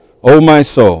before, O my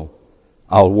soul.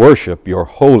 I'll worship your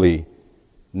holy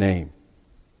name.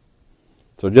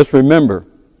 So just remember,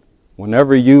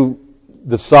 whenever you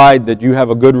decide that you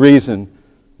have a good reason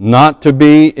not to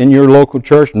be in your local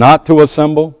church, not to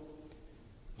assemble,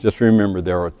 just remember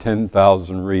there are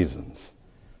 10,000 reasons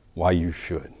why you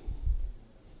should.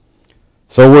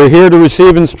 So we're here to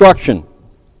receive instruction.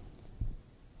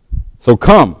 So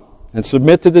come and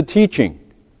submit to the teaching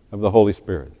of the Holy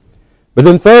Spirit. But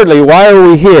then thirdly, why are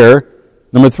we here?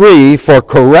 Number 3, for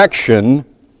correction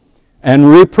and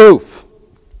reproof.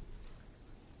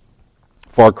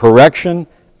 For correction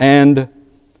and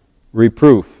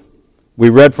reproof. We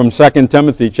read from 2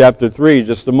 Timothy chapter 3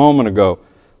 just a moment ago.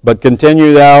 But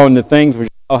continue thou in the things which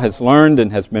thou hast learned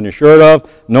and hast been assured of,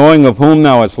 knowing of whom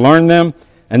thou hast learned them,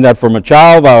 and that from a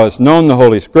child thou hast known the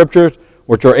Holy Scriptures,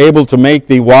 which are able to make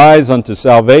thee wise unto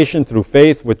salvation through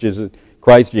faith which is in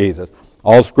Christ Jesus.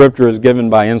 All Scripture is given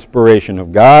by inspiration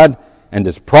of God, and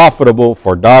is profitable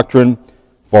for doctrine,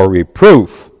 for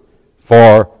reproof,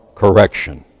 for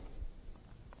correction.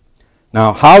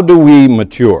 Now, how do we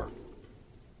mature?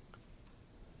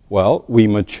 Well, we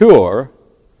mature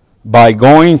by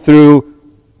going through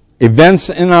events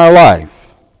in our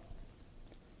life,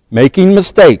 making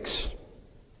mistakes,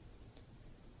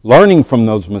 learning from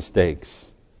those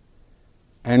mistakes,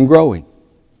 and growing.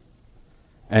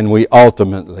 And we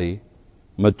ultimately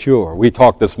mature. We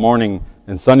talked this morning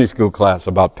in Sunday school class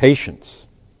about patience.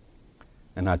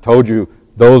 And I told you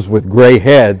those with gray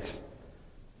heads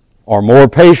are more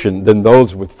patient than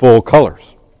those with full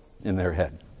colors in their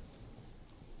head.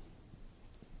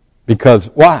 Because,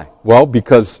 why? Well,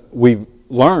 because we've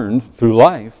learned through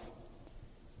life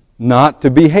not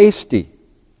to be hasty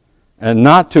and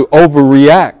not to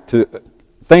overreact to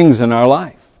things in our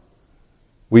life.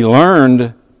 We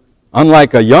learned,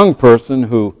 unlike a young person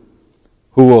who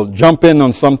will jump in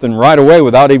on something right away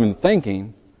without even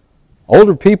thinking,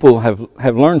 older people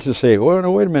have learned to say, well,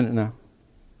 no, wait a minute now.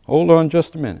 Hold on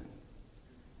just a minute.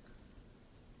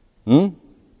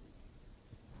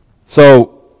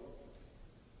 So,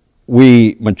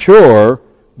 we mature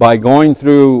by going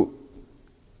through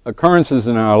occurrences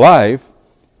in our life,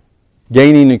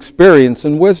 gaining experience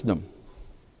and wisdom.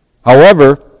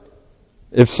 However,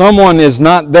 if someone is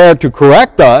not there to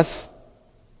correct us,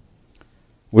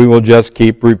 we will just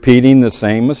keep repeating the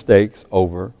same mistakes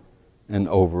over and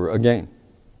over again.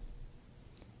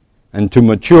 And to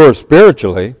mature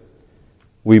spiritually,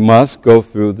 we must go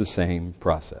through the same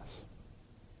process.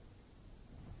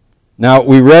 Now,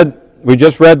 we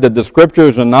just read that the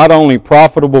Scriptures are not only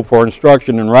profitable for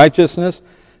instruction in righteousness,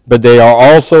 but they are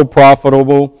also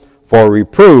profitable for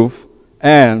reproof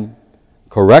and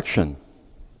correction.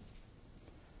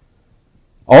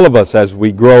 All of us, as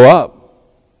we grow up,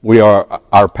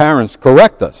 our parents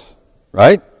correct us,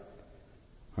 right?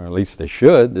 Or at least they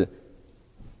should.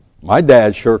 My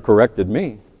dad sure corrected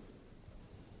me.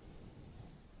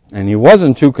 And he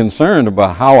wasn't too concerned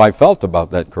about how I felt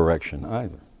about that correction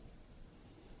either.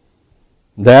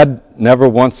 Dad never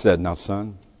once said, now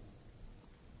son,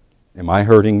 am I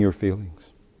hurting your feelings?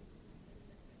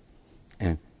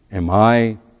 And am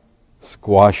I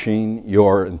squashing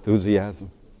your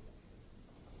enthusiasm?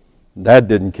 Dad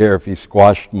didn't care if he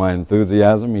squashed my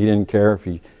enthusiasm. He didn't care if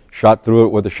he shot through it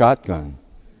with a shotgun.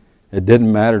 It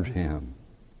didn't matter to him.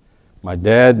 My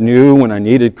dad knew when I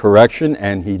needed correction,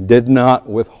 and he did not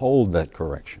withhold that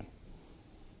correction.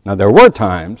 Now, there were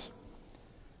times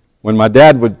when my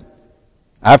dad would,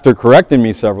 after correcting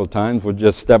me several times, would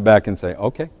just step back and say,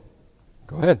 okay,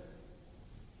 go ahead.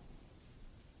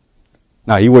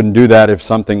 Now, he wouldn't do that if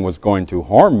something was going to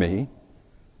harm me,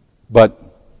 but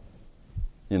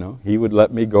he would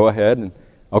let me go ahead and,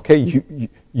 okay,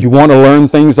 you want to learn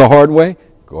things the hard way?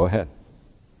 Go ahead.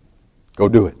 Go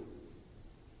do it.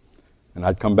 And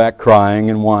I'd come back crying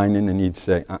and whining, and he'd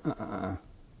say,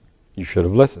 you should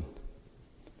have listened.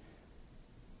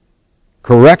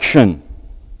 Correction.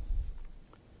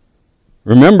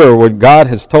 Remember what God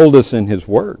has told us in His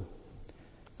Word.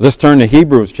 Let's turn to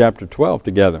Hebrews chapter 12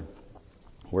 together.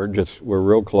 We're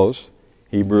real close.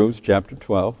 Hebrews chapter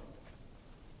 12.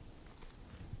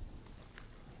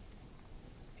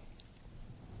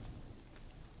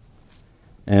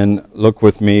 And look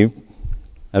with me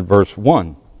at verse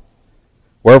 1.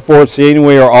 Wherefore, seeing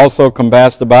we are also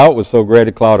compassed about with so great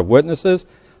a cloud of witnesses,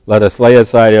 let us lay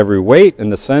aside every weight and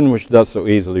the sin which doth so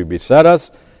easily beset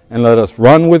us, and let us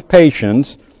run with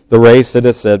patience the race that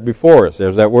is set before us.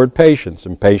 There's that word patience,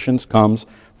 and patience comes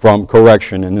from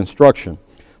correction and instruction.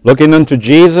 Looking unto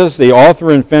Jesus, the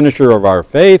author and finisher of our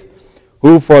faith,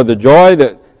 who for the joy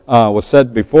that was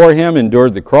set before Him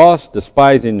endured the cross,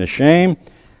 despising the shame,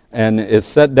 and is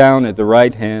set down at the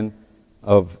right hand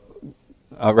of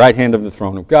the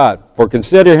throne of God. For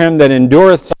consider him that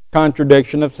endureth such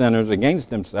contradiction of sinners against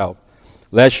himself,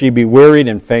 lest ye be wearied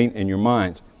and faint in your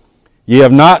minds. Ye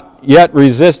have not yet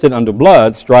resisted unto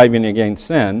blood, striving against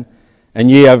sin, and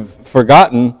ye have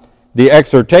forgotten the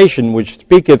exhortation which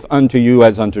speaketh unto you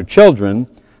as unto children.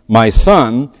 My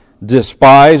son,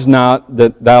 despise not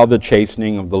thou the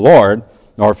chastening of the Lord,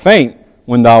 nor faint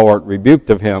when thou art rebuked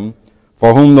of him.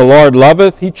 For whom the Lord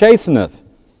loveth, he chasteneth,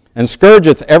 and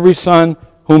scourgeth every son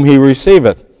whom he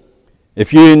receiveth.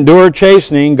 If you endure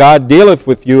chastening, God dealeth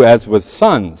with you as with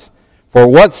sons. For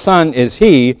what son is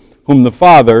he whom the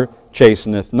Father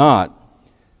chasteneth not?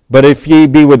 But if ye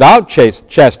be without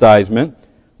chastisement,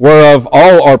 whereof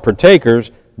all are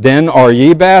partakers, then are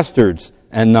ye bastards,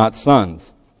 and not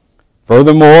sons.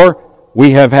 Furthermore,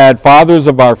 we have had fathers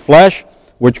of our flesh,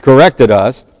 which corrected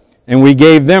us, and we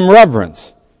gave them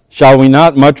reverence. Shall we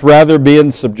not much rather be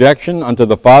in subjection unto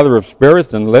the Father of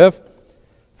spirits and live?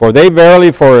 For they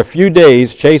verily for a few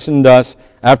days chastened us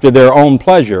after their own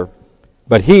pleasure,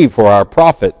 but he for our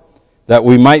profit, that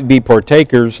we might be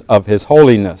partakers of his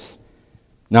holiness.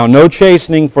 Now no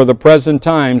chastening for the present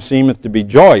time seemeth to be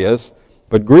joyous,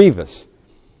 but grievous.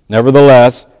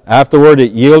 Nevertheless, afterward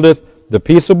it yieldeth the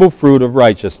peaceable fruit of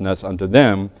righteousness unto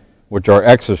them which are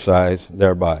exercised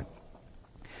thereby.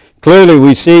 Clearly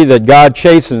we see that God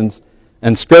chastens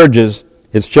and scourges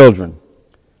his children.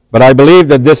 But I believe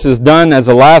that this is done as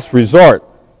a last resort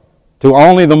to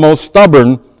only the most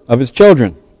stubborn of his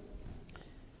children.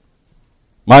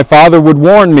 My father would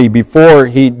warn me before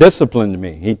he disciplined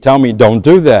me. He'd tell me, don't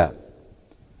do that.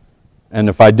 And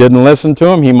if I didn't listen to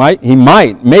him, he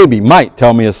might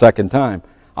tell me a second time.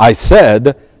 I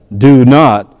said, do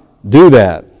not do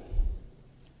that.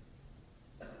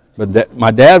 But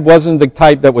my dad wasn't the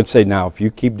type that would say, now, if you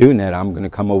keep doing that, I'm going to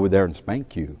come over there and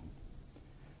spank you.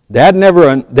 Dad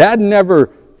never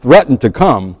threatened to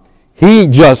come. He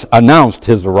just announced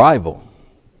his arrival.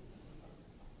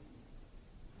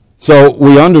 So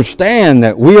we understand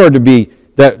that we are to be,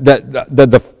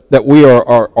 that we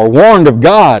are warned of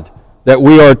God, that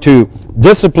we are to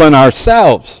discipline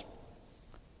ourselves.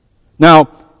 Now,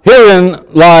 herein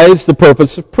lies the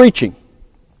purpose of preaching.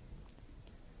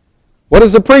 What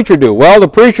does the preacher do? Well, the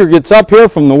preacher gets up here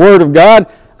from the Word of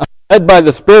God, led by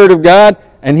the Spirit of God,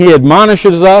 and he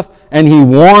admonishes us, and he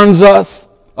warns us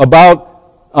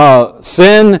about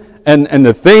sin and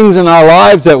the things in our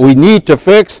lives that we need to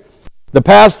fix. The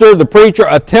pastor, the preacher,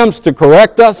 attempts to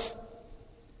correct us,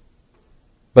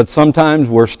 but sometimes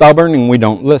we're stubborn and we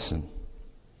don't listen.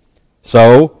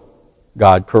 So,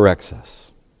 God corrects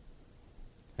us,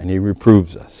 and he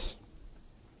reproves us.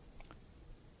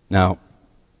 Now,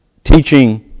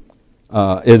 teaching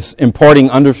is imparting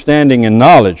understanding and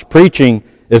knowledge. Preaching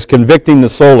is convicting the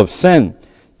soul of sin.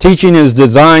 Teaching is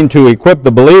designed to equip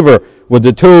the believer with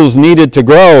the tools needed to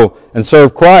grow and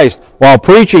serve Christ, while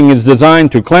preaching is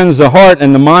designed to cleanse the heart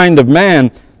and the mind of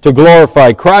man to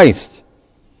glorify Christ.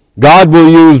 God will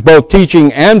use both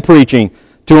teaching and preaching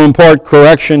to impart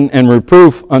correction and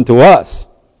reproof unto us.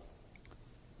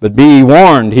 But be ye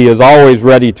warned, he is always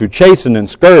ready to chasten and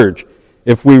scourge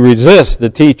if we resist the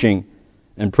teaching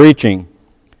and preaching.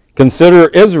 Consider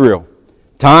Israel.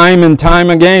 Time and time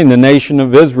again, the nation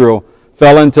of Israel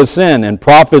fell into sin, and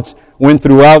prophets went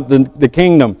throughout the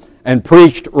kingdom and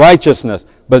preached righteousness,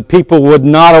 but people would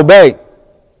not obey.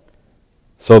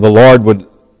 So the Lord would,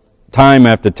 time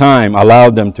after time,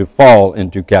 allow them to fall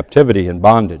into captivity and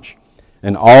bondage,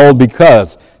 and all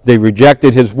because they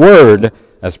rejected his word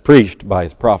as preached by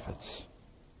his prophets.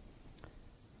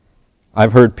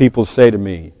 I've heard people say to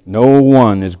me, no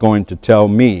one is going to tell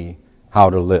me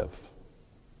how to live.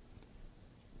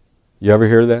 You ever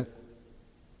hear that?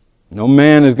 No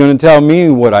man is going to tell me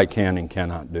what I can and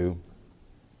cannot do.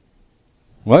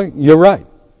 Well, you're right.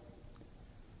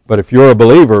 But if you're a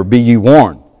believer, be ye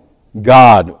warned,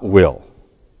 God will.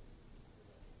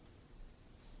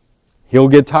 He'll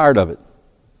get tired of it,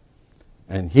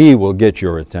 and he will get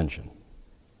your attention.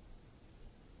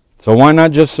 So why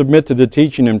not just submit to the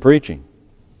teaching and preaching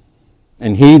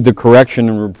and heed the correction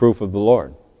and reproof of the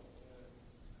Lord?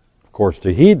 Of course,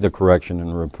 to heed the correction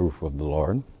and reproof of the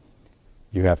Lord,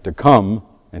 you have to come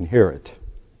and hear it.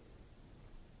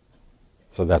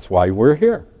 So that's why we're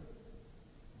here.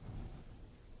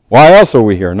 Why else are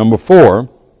we here? Number 4,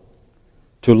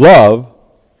 to love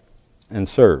and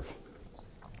serve.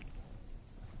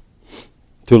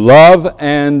 To love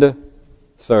and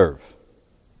serve.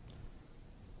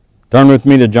 Turn with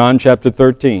me to John chapter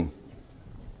 13.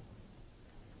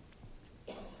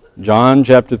 John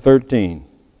chapter 13.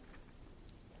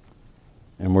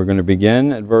 And we're going to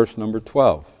begin at verse number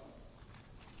 12.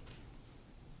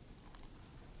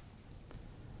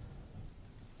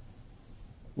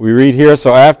 We read here,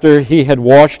 so after he had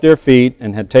washed their feet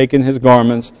and had taken his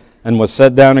garments and was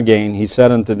set down again, he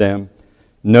said unto them,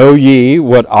 Know ye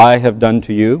what I have done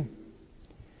to you?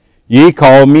 Ye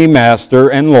call me Master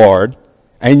and Lord,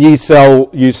 and ye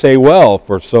say, well,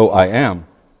 for so I am.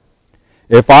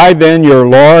 If I then, your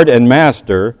Lord and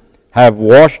Master, have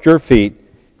washed your feet,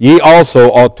 ye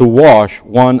also ought to wash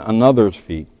one another's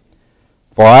feet.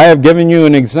 For I have given you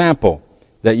an example,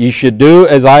 that ye should do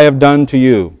as I have done to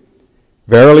you.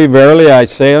 Verily, verily, I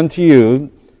say unto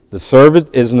you, the servant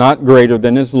is not greater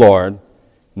than his Lord,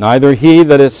 neither he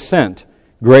that is sent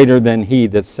greater than he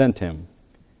that sent him.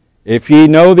 If ye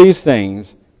know these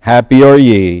things, happy are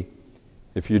ye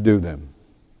if you do them.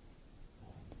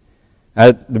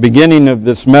 At the beginning of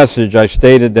this message, I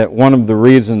stated that one of the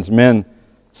reasons men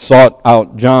sought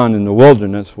out John in the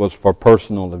wilderness was for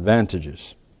personal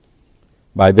advantages.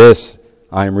 By this,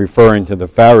 I am referring to the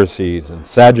Pharisees and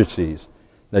Sadducees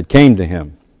that came to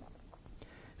him.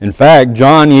 In fact,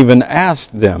 John even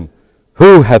asked them,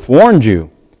 "Who hath warned you?"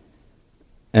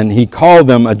 And he called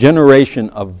them a generation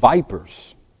of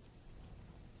vipers.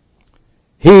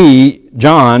 He,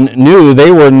 John, knew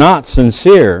they were not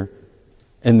sincere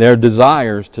in their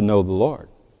desires to know the Lord.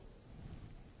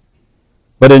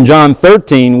 But in John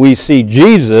 13, we see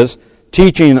Jesus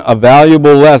teaching a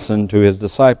valuable lesson to his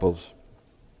disciples.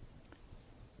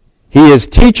 He is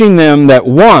teaching them that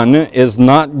one is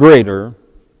not greater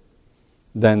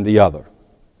than the other.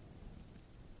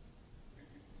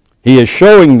 He is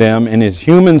showing them in his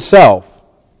human self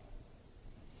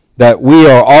that we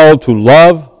are all to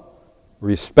love,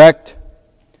 respect,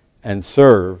 and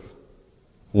serve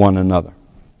one another.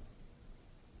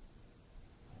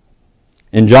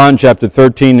 In John chapter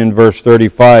 13 and verse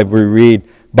 35 we read,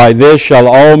 "By this shall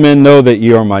all men know that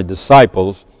ye are my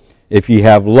disciples, if ye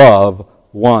have love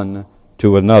one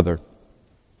to another."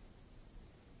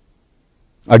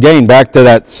 Again, back to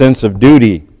that sense of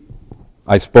duty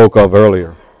I spoke of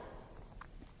earlier.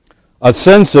 A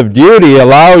sense of duty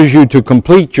allows you to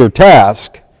complete your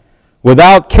task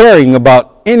without caring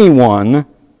about anyone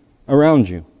around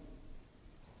you.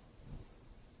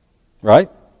 Right?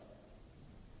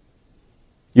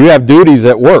 You have duties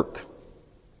at work.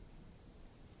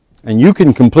 And you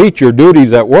can complete your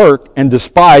duties at work and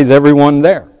despise everyone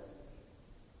there.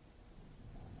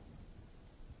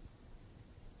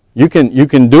 You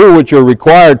can do what you're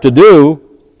required to do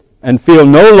and feel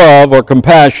no love or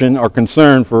compassion or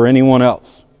concern for anyone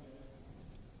else.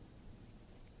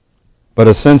 But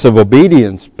a sense of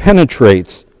obedience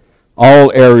penetrates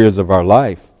all areas of our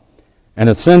life. And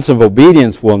a sense of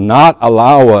obedience will not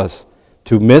allow us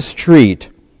to mistreat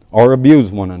or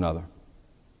abuse one another.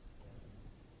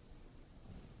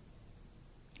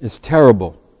 It's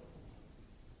terrible.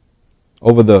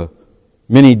 Over the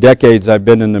many decades I've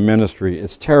been in the ministry,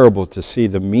 it's terrible to see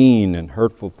the mean and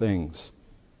hurtful things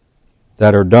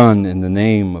that are done in the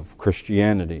name of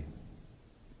Christianity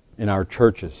in our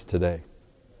churches today.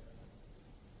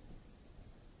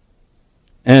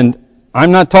 And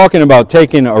I'm not talking about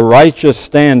taking a righteous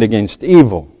stand against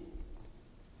evil.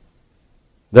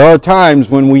 There are times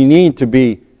when we need to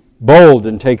be bold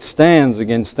and take stands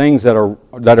against things that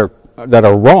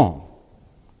are wrong.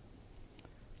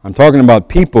 I'm talking about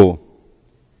people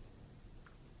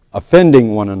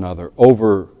offending one another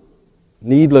over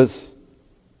needless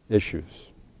issues.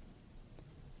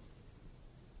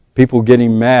 People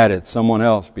getting mad at someone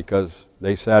else because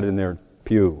they sat in their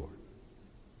pew.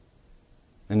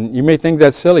 And you may think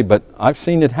that's silly, but I've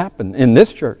seen it happen in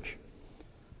this church.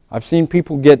 I've seen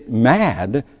people get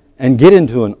mad and get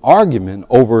into an argument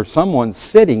over someone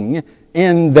sitting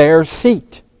in their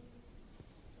seat.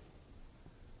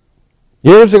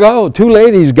 Years ago, two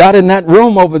ladies got in that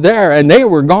room over there and they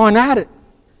were going at it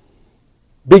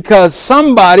because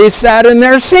somebody sat in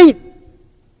their seat.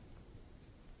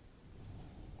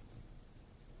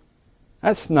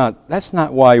 That's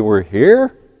not why we're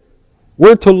here.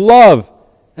 We're to love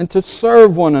and to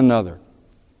serve one another.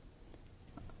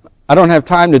 I don't have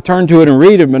time to turn to it and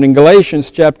read it, but in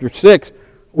Galatians chapter 6,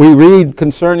 we read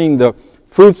concerning the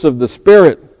fruits of the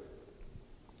Spirit.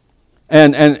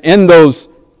 And in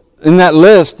that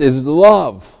list is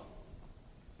love.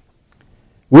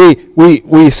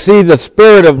 We see the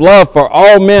spirit of love for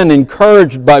all men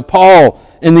encouraged by Paul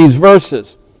in these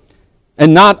verses.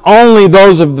 And not only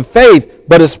those of the faith,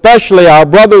 but especially our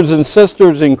brothers and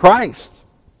sisters in Christ.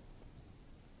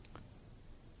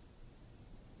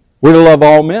 We're to love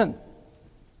all men.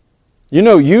 You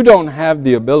know, you don't have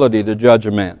the ability to judge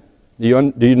a man. Do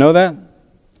you know that?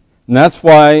 And that's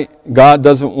why God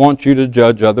doesn't want you to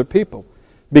judge other people.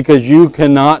 Because you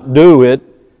cannot do it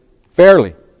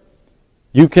fairly.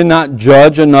 You cannot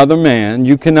judge another man.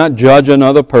 You cannot judge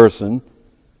another person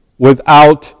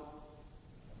without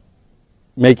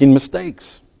making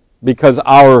mistakes. Because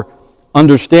our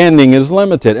understanding is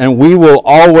limited. And we will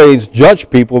always judge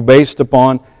people based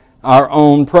upon our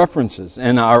own preferences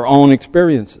and our own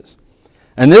experiences.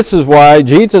 And this is why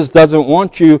Jesus doesn't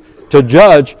want you to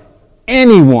judge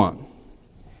anyone.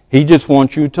 He just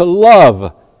wants you to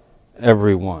love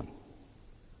everyone.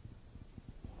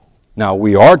 Now,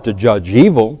 we are to judge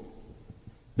evil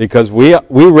because we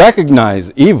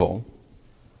recognize evil,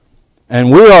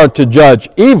 and we are to judge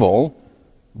evil,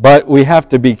 but we have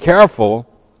to be careful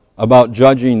about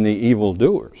judging the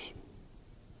evildoers.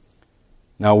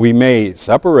 Now, we may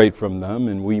separate from them,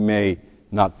 and we may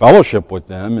not fellowship with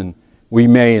them, and we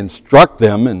may instruct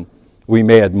them, and we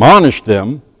may admonish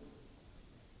them,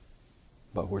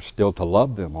 but we're still to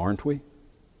love them, aren't we?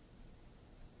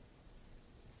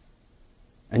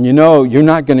 And you know, you're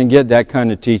not going to get that kind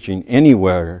of teaching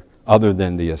anywhere other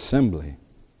than the assembly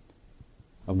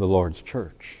of the Lord's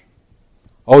church.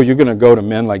 Oh, you're going to go to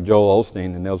men like Joel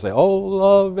Osteen and they'll say, oh,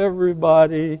 love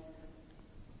everybody.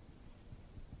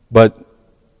 But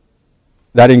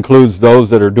that includes those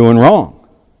that are doing wrong.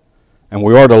 And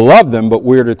we are to love them, but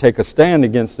we're to take a stand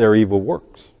against their evil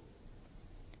works.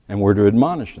 And we're to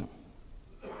admonish them.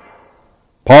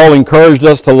 Paul encouraged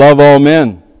us to love all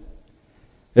men.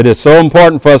 It is so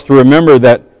important for us to remember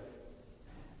that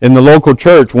in the local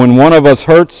church, when one of us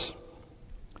hurts,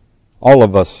 all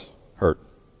of us hurt.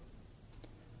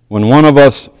 When one of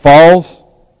us falls,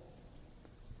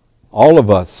 all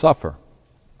of us suffer.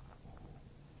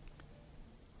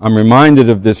 I'm reminded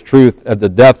of this truth at the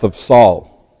death of Saul.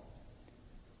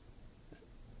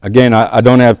 Again, I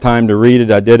don't have time to read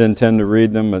it. I did intend to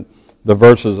read them, but the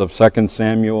verses of 2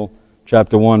 Samuel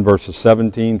chapter 1, verses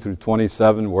 17 through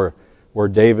 27, where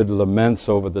David laments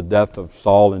over the death of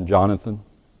Saul and Jonathan.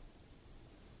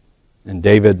 And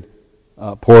David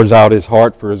pours out his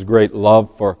heart for his great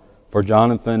love for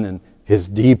Jonathan and his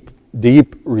deep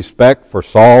respect for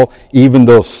Saul, even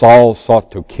though Saul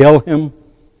sought to kill him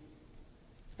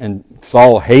and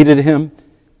Saul hated him,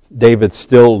 David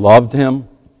still loved him.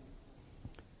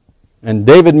 And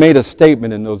David made a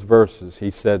statement in those verses.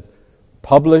 He said,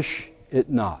 publish it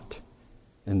not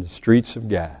in the streets of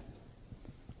Gath.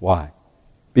 Why?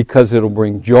 Because it'll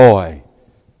bring joy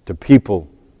to people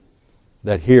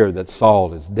that hear that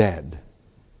Saul is dead.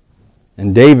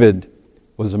 And David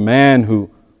was a man who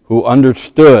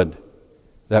understood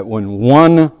that when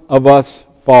one of us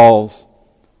falls,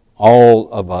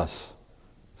 all of us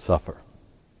suffer.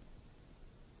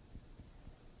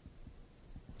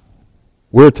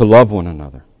 We're to love one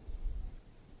another.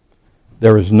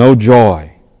 There is no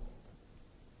joy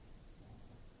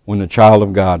when a child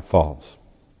of God falls.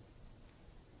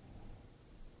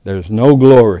 There's no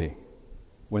glory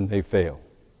when they fail.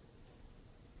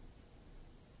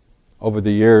 Over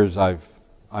the years, I've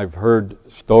heard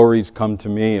stories come to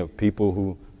me of people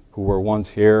who were once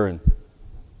here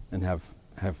and have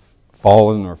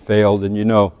fallen or failed, and you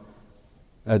know,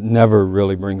 that never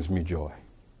really brings me joy.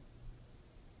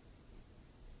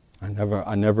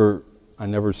 I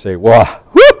never say, "Wow,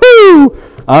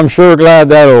 woohoo! I'm sure glad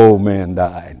that old man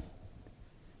died."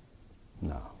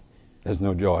 No, there's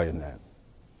no joy in that.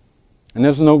 And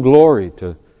there's no glory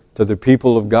to the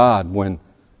people of God when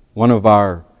one of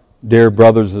our dear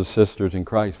brothers and sisters in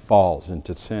Christ falls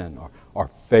into sin or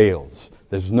fails.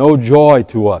 There's no joy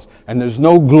to us, and there's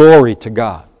no glory to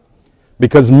God.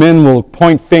 Because men will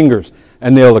point fingers,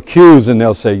 and they'll accuse, and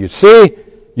they'll say, you see,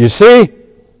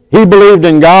 he believed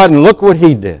in God, and look what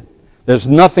he did. There's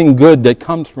nothing good that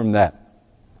comes from that.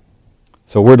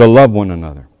 So we're to love one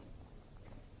another.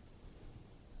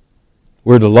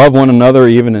 We're to love one another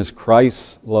even as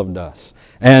Christ loved us.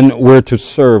 And we're to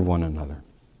serve one another.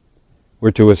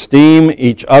 We're to esteem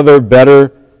each other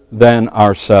better than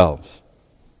ourselves.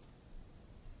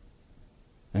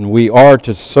 And we are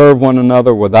to serve one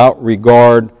another without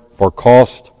regard for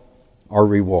cost or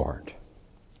reward.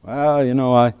 Well, you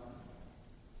know, I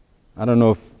don't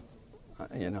know if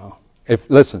you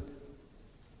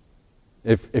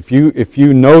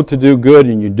know to do good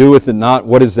and you do it not,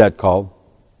 what is that called?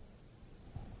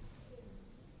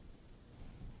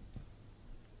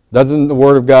 Doesn't the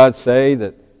Word of God say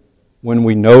that when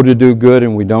we know to do good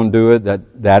and we don't do it,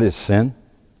 that is sin?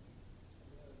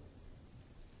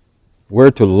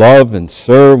 We're to love and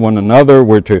serve one another.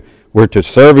 We're to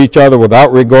serve each other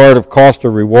without regard of cost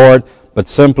or reward, but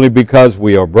simply because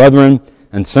we are brethren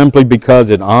and simply because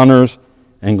it honors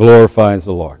and glorifies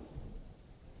the Lord.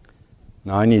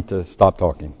 Now I need to stop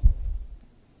talking.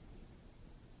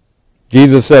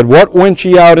 Jesus said, "What went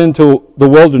ye out into the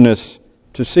wilderness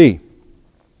to see?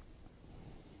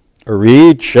 A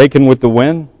reed shaken with the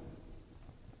wind?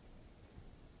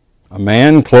 A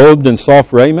man clothed in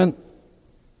soft raiment?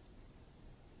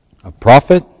 A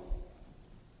prophet?"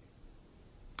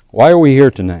 Why are we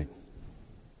here tonight?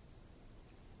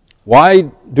 Why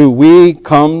do we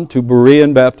come to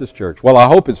Berean Baptist Church? Well, I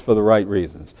hope it's for the right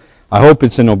reasons. I hope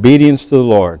it's in obedience to the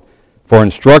Lord. for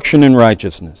instruction in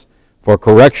righteousness, for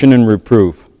correction and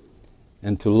reproof,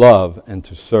 and to love and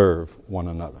to serve one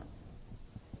another.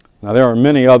 Now there are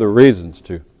many other reasons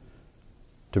to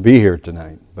be here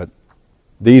tonight, but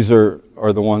these are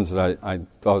the ones that I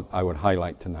thought I would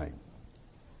highlight tonight.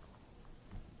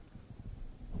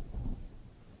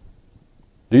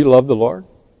 Do you love the Lord?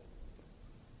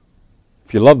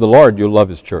 If you love the Lord, you'll love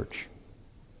His church.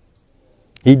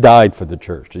 He died for the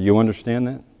church. Do you understand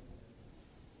that?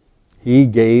 He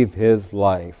gave His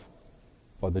life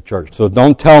for the church. So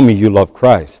don't tell me you love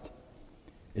Christ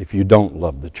if you don't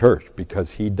love the church,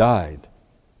 because He died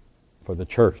for the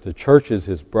church. The church is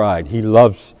His bride. He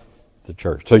loves the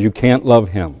church. So you can't love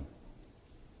Him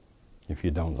if you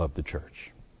don't love the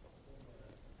church.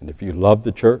 And if you love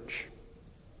the church,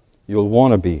 you'll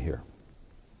want to be here.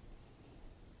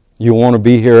 You'll want to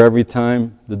be here every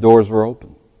time the doors are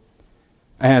open.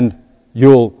 And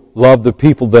you'll love the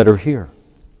people that are here.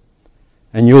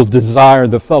 And you'll desire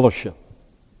the fellowship.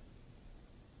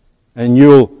 And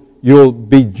you'll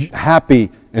be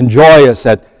happy and joyous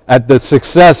at the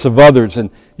success of others. And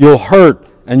you'll hurt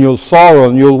and you'll sorrow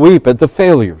and you'll weep at the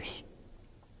failures.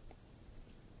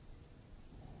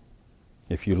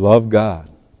 If you love God,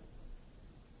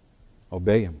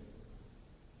 obey Him.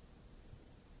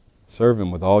 Serve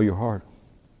Him with all your heart.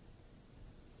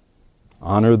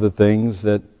 Honor the things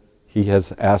that He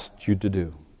has asked you to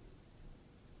do.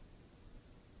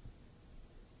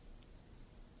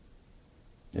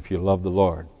 If you love the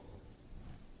Lord,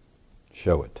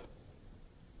 show it.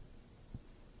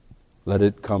 Let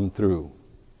it come through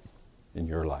in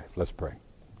your life. Let's pray.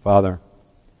 Father,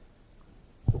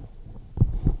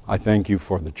 I thank You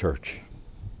for the church.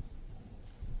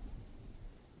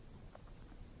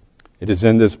 It is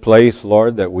in this place,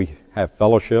 Lord, that we have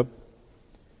fellowship.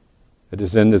 It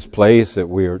is in this place that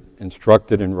we are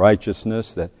instructed in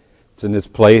righteousness. That it's in this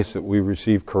place that we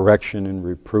receive correction and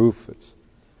reproof. It's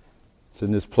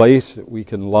in this place that we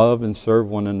can love and serve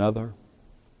one another.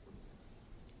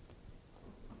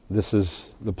 This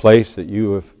is the place that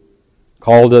You have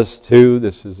called us to.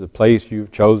 This is the place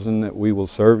You've chosen that we will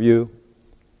serve You.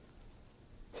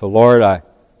 So Lord, I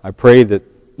pray that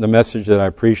the message that I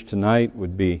preached tonight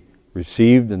would be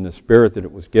received in the spirit that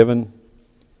it was given.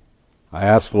 I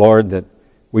ask, Lord, that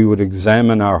we would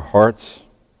examine our hearts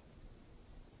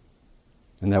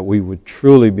and that we would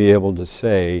truly be able to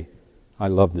say, I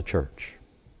love the church.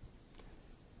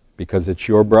 Because it's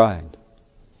Your bride.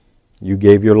 You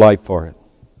gave Your life for it.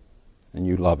 And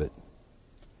You love it.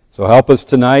 So help us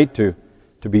tonight to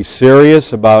be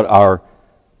serious about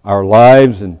our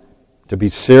lives and to be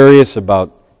serious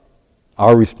about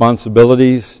our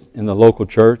responsibilities in the local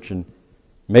church, and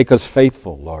make us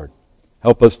faithful, Lord.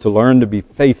 Help us to learn to be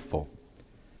faithful,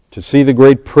 to see the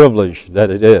great privilege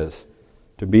that it is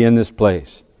to be in this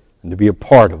place and to be a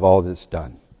part of all that's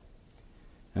done.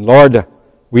 And Lord,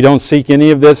 we don't seek any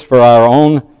of this for our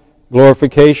own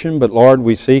glorification, but Lord,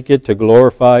 we seek it to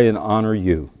glorify and honor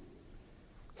You,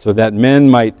 so that men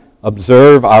might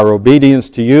observe our obedience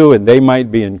to You and they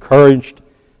might be encouraged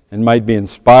and might be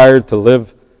inspired to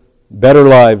live better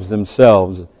lives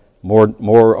themselves,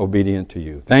 more obedient to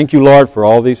You. Thank You, Lord, for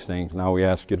all these things. Now we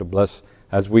ask You to bless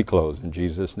as we close. In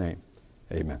Jesus' name,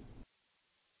 amen.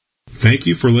 Thank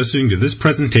you for listening to this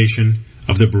presentation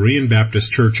of the Berean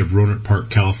Baptist Church of Rohnert Park,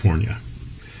 California.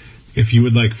 If you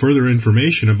would like further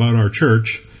information about our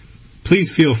church, please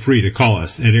feel free to call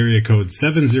us at area code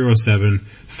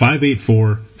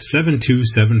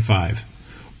 707-584-7275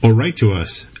 or write to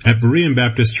us at Berean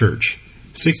Baptist Church,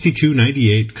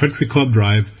 6298 Country Club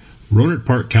Drive, Rohnert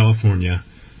Park, California,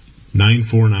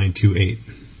 94928.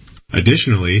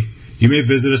 Additionally, you may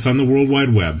visit us on the World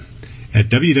Wide Web at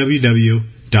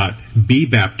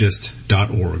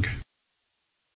www.bbaptist.org.